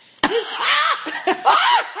Yeller.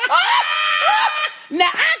 Now,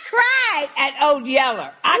 I cried at Old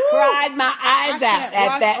Yeller. I cried my eyes out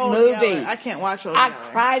at that movie. Yeller. I can't watch Old Yeller. I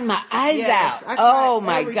cried my eyes Yes, out. Oh,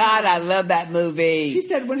 my God, time. I love that movie. She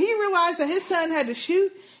said when he realized that his son had to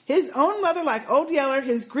shoot his own mother like Old Yeller,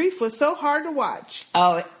 his grief was so hard to watch.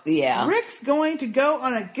 Oh, yeah. Rick's going to go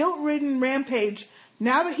on a guilt-ridden rampage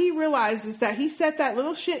now that he realizes that he set that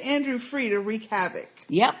little shit Andrew free to wreak havoc.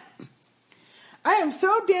 Yep. I am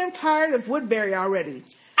so damn tired of Woodbury already.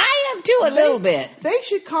 I am too, a little bit. They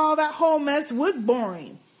should call that whole mess wood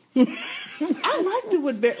boring. I like the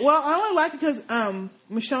Woodbury. Well, I only like it because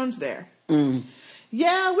Michonne's there.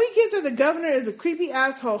 Yeah, we get that the governor is a creepy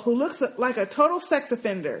asshole who looks like a total sex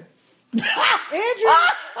offender. Andrew,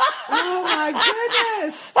 oh my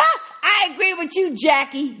goodness. I agree with you,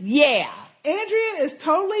 Jackie. Yeah. Andrea is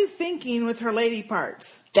totally thinking with her lady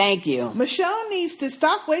parts. Thank you. Michonne needs to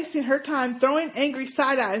stop wasting her time throwing angry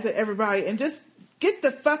side eyes at everybody and just get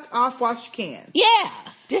the fuck off while she can. Yeah,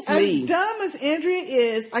 just leave. As dumb as Andrea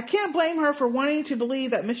is, I can't blame her for wanting to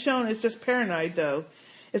believe that Michonne is just paranoid, though.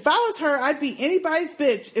 If I was her, I'd be anybody's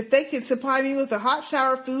bitch if they could supply me with a hot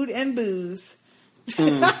shower, food, and booze.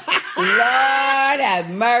 Lord have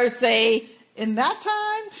mercy. In that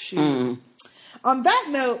time? Shoot. On that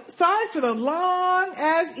note, sorry for the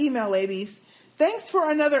long-ass email, ladies. Thanks for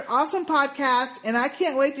another awesome podcast, and I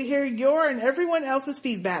can't wait to hear your and everyone else's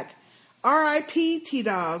feedback. R.I.P.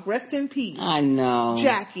 T-Dog. Rest in peace. I know.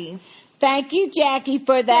 Jackie. Thank you, Jackie,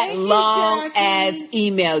 for that long-ass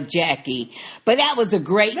email, Jackie. But that was a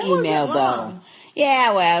great email, though. Long.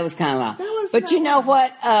 Yeah, well, it was kind of long. But you know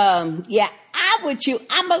what? Yeah, I'm with you.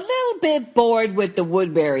 I'm a little bit bored with the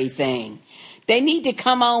Woodbury thing. They need to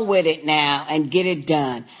come on with it now and get it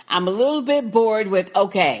done. I'm a little bit bored with,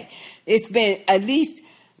 okay, it's been at least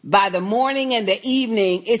by the morning and the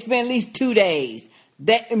evening, it's been at least 2 days.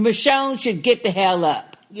 That Michonne should get the hell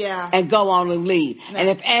up. Yeah. And go on and leave. No. And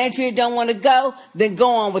if Andrea don't want to go, then go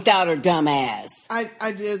on without her dumb ass.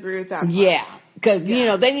 I do agree with that part. Yeah. Because, you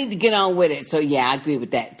know, they need to get on with it. So, yeah, I agree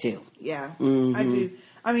with that, too. Yeah, I do.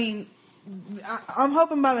 I mean, I'm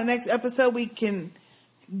hoping by the next episode we can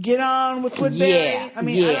get on with Woodbury. Yeah. I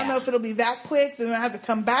mean, I don't know if it'll be that quick. Then we'll have to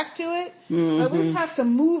come back to it. But at least have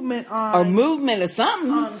some movement on. Or movement or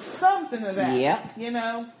something. On something of that. Yeah. You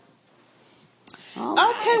know? All okay,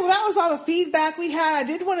 right. well, that was all the feedback we had. I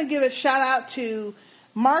did want to give a shout out to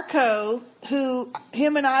Marco,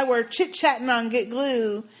 him and I were chit-chatting on Get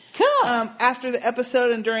Glue. Cool. After the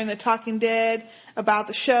episode and during the Talking Dead about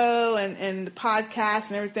the show and the podcast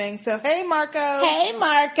and everything. So, hey, Marco. Hey,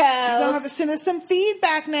 Marco. You're going to have to send us some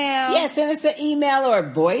feedback now. Yeah, send us an email or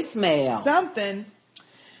a voicemail. Something.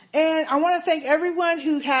 And I want to thank everyone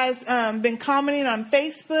who has been commenting on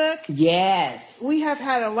Facebook. Yes. We have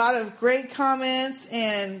had a lot of great comments,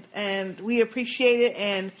 and we appreciate it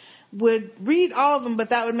and would read all of them, but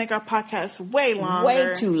that would make our podcast way longer.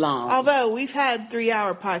 Way too long. Although we've had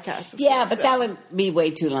 3-hour podcasts before. Yeah, but that would be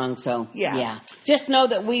way too long, so yeah. Just know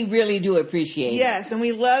that we really do appreciate it. Yes, and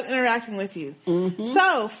we love interacting with you.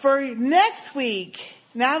 So, for next week,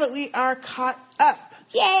 now that we are caught up,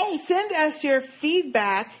 yay! Send us your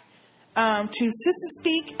feedback to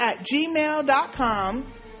sistahspeak@gmail.com.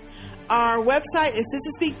 Our website is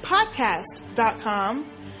sistahspeakpodcast.com.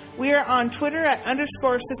 We are on Twitter at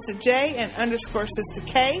 _SistahJ and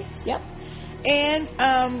 _SistahK. Yep. And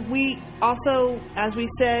we also, as we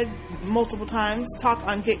said multiple times, talk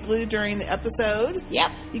on Get Glue during the episode.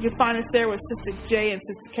 Yep. You can find us there with Sister J and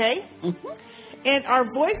Sister K. And our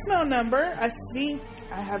voicemail number, I think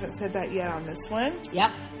I haven't said that yet on this one.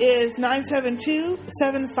 Yep. Is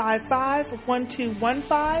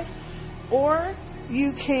 972-755-1215. Or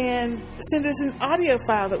you can send us an audio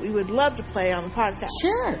file that we would love to play on the podcast.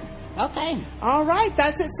 Sure. Okay. All right.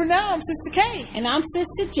 That's it for now. I'm Sister K. And I'm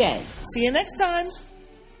Sister J. See you next time.